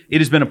watching. It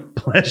has been a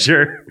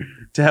pleasure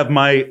to have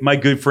my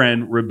good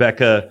friend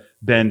Rebecca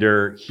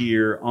Bender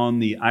here on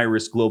the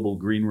Iris Global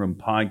Green Room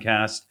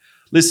podcast.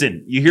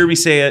 Listen, you hear me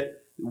say it.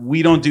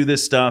 We don't do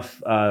this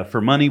stuff for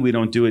money. We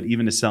don't do it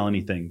even to sell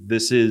anything.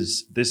 This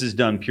is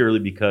done purely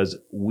because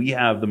we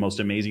have the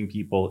most amazing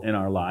people in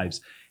our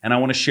lives, and I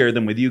want to share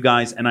them with you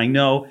guys. And I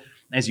know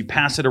as you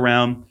pass it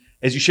around,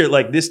 as you share,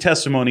 like this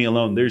testimony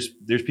alone, there's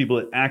people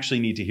that actually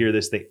need to hear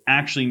this. They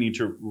actually need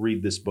to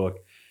read this book.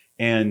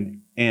 And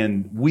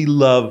we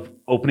love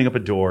opening up a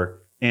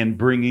door and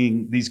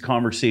bringing these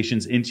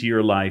conversations into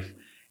your life.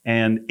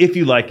 And if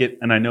you like it,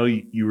 and I know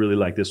you really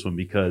like this one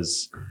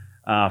because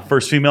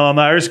first female on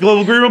the Iris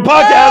Global Green Room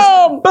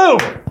podcast. Boom!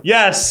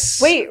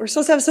 Yes. Wait, we're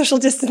supposed to have social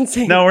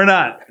distancing. No, we're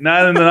not.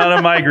 Not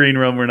in my green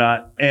room, we're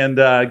not. And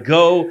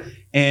go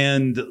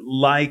and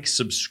like,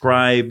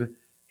 subscribe,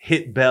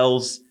 hit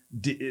bells,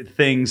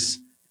 things,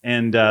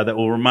 and that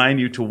will remind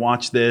you to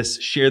watch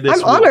this, share this.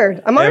 I'm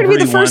honored. I'm honored to be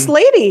the first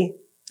lady.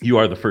 You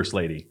are the first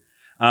lady.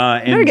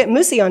 And better get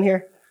Moosey on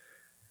here.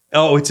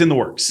 Oh, it's in the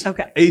works.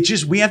 Okay. It's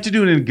just, we have to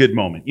do it in a good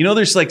moment.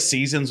 There's like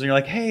seasons when you're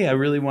like, hey, I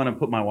really want to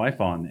put my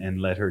wife on and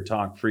let her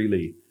talk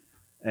freely.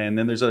 And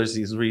then there's other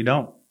seasons where you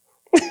don't.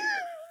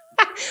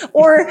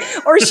 or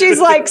she's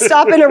like,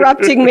 stop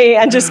interrupting me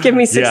and just give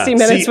me 60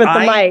 minutes with the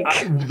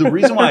mic. The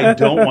reason why I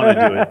don't want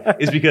to do it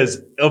is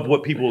because of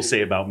what people will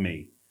say about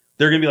me.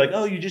 They're going to be like,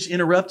 oh, you just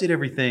interrupted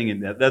everything.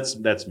 And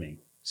that's me.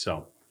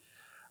 So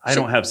I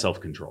don't have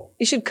self-control.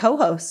 You should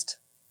co-host.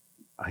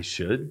 I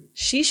should.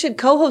 She should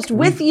co-host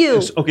with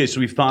you. Okay, so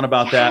we've thought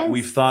about that.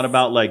 We've thought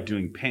about like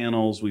doing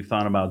panels. We've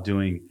thought about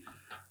doing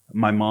getting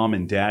my mom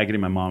and dad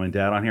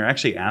on here. I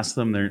actually asked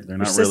them. They're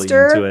not really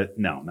into it.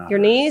 No, not your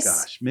her. niece.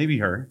 Gosh, maybe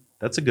her.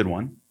 That's a good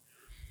one.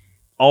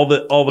 All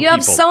the people. You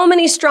have so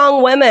many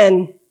strong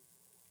women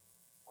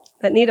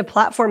that need a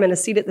platform and a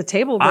seat at the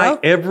table, bro.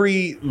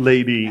 Every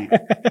lady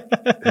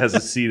has a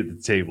seat at the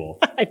table.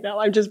 I know.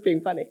 I'm just being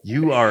funny.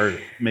 You are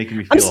making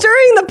me feel. I'm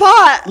stirring the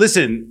pot.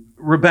 Listen,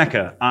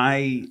 Rebecca,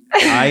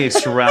 I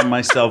surround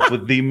myself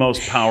with the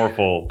most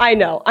powerful. I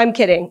know. I'm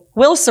kidding.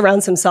 Will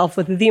surrounds himself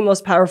with the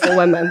most powerful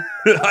women.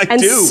 I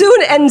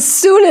do.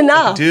 Soon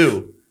enough. I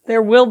do.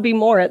 There will be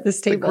more at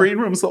this table. The green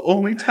room's the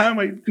only time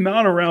I'm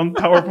not around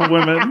powerful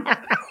women.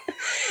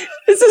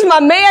 This is my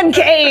man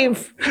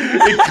cave.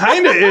 It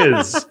kind of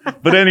is.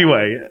 But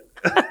anyway.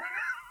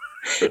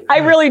 I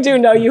really do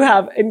know you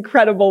have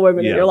incredible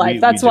women in your life.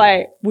 That's we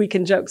why we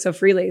can joke so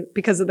freely,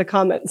 because of the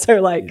comments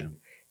are like,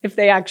 if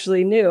they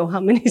actually knew how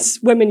many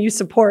women you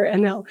support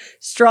and how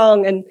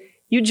strong and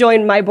you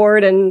joined my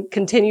board and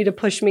continue to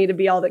push me to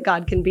be all that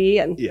God can be.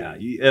 And Yeah, I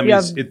mean, You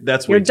have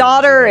that's your way too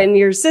daughter easy, and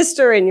your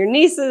sister and your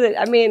nieces.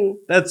 I mean,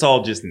 that's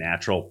all just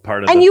natural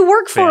part of. and the you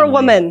work for a family.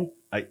 woman.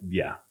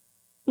 Yeah,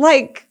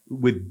 Like,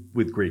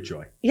 with great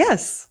joy.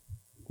 yes.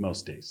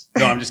 Most days.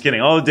 No, I'm just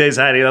kidding. All the days,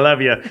 Heidi. I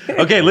love you.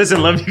 Okay,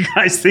 listen, love you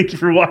guys. Thank you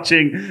for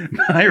watching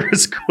the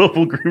Iris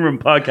Global Green Room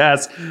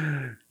podcast.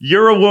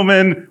 You're a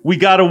woman. We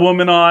got a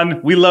woman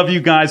on. We love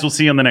you guys. We'll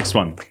see you on the next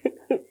one.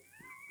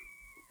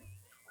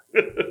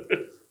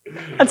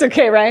 That's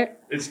okay, right?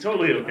 It's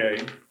totally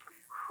okay.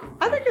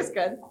 I think it's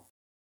good.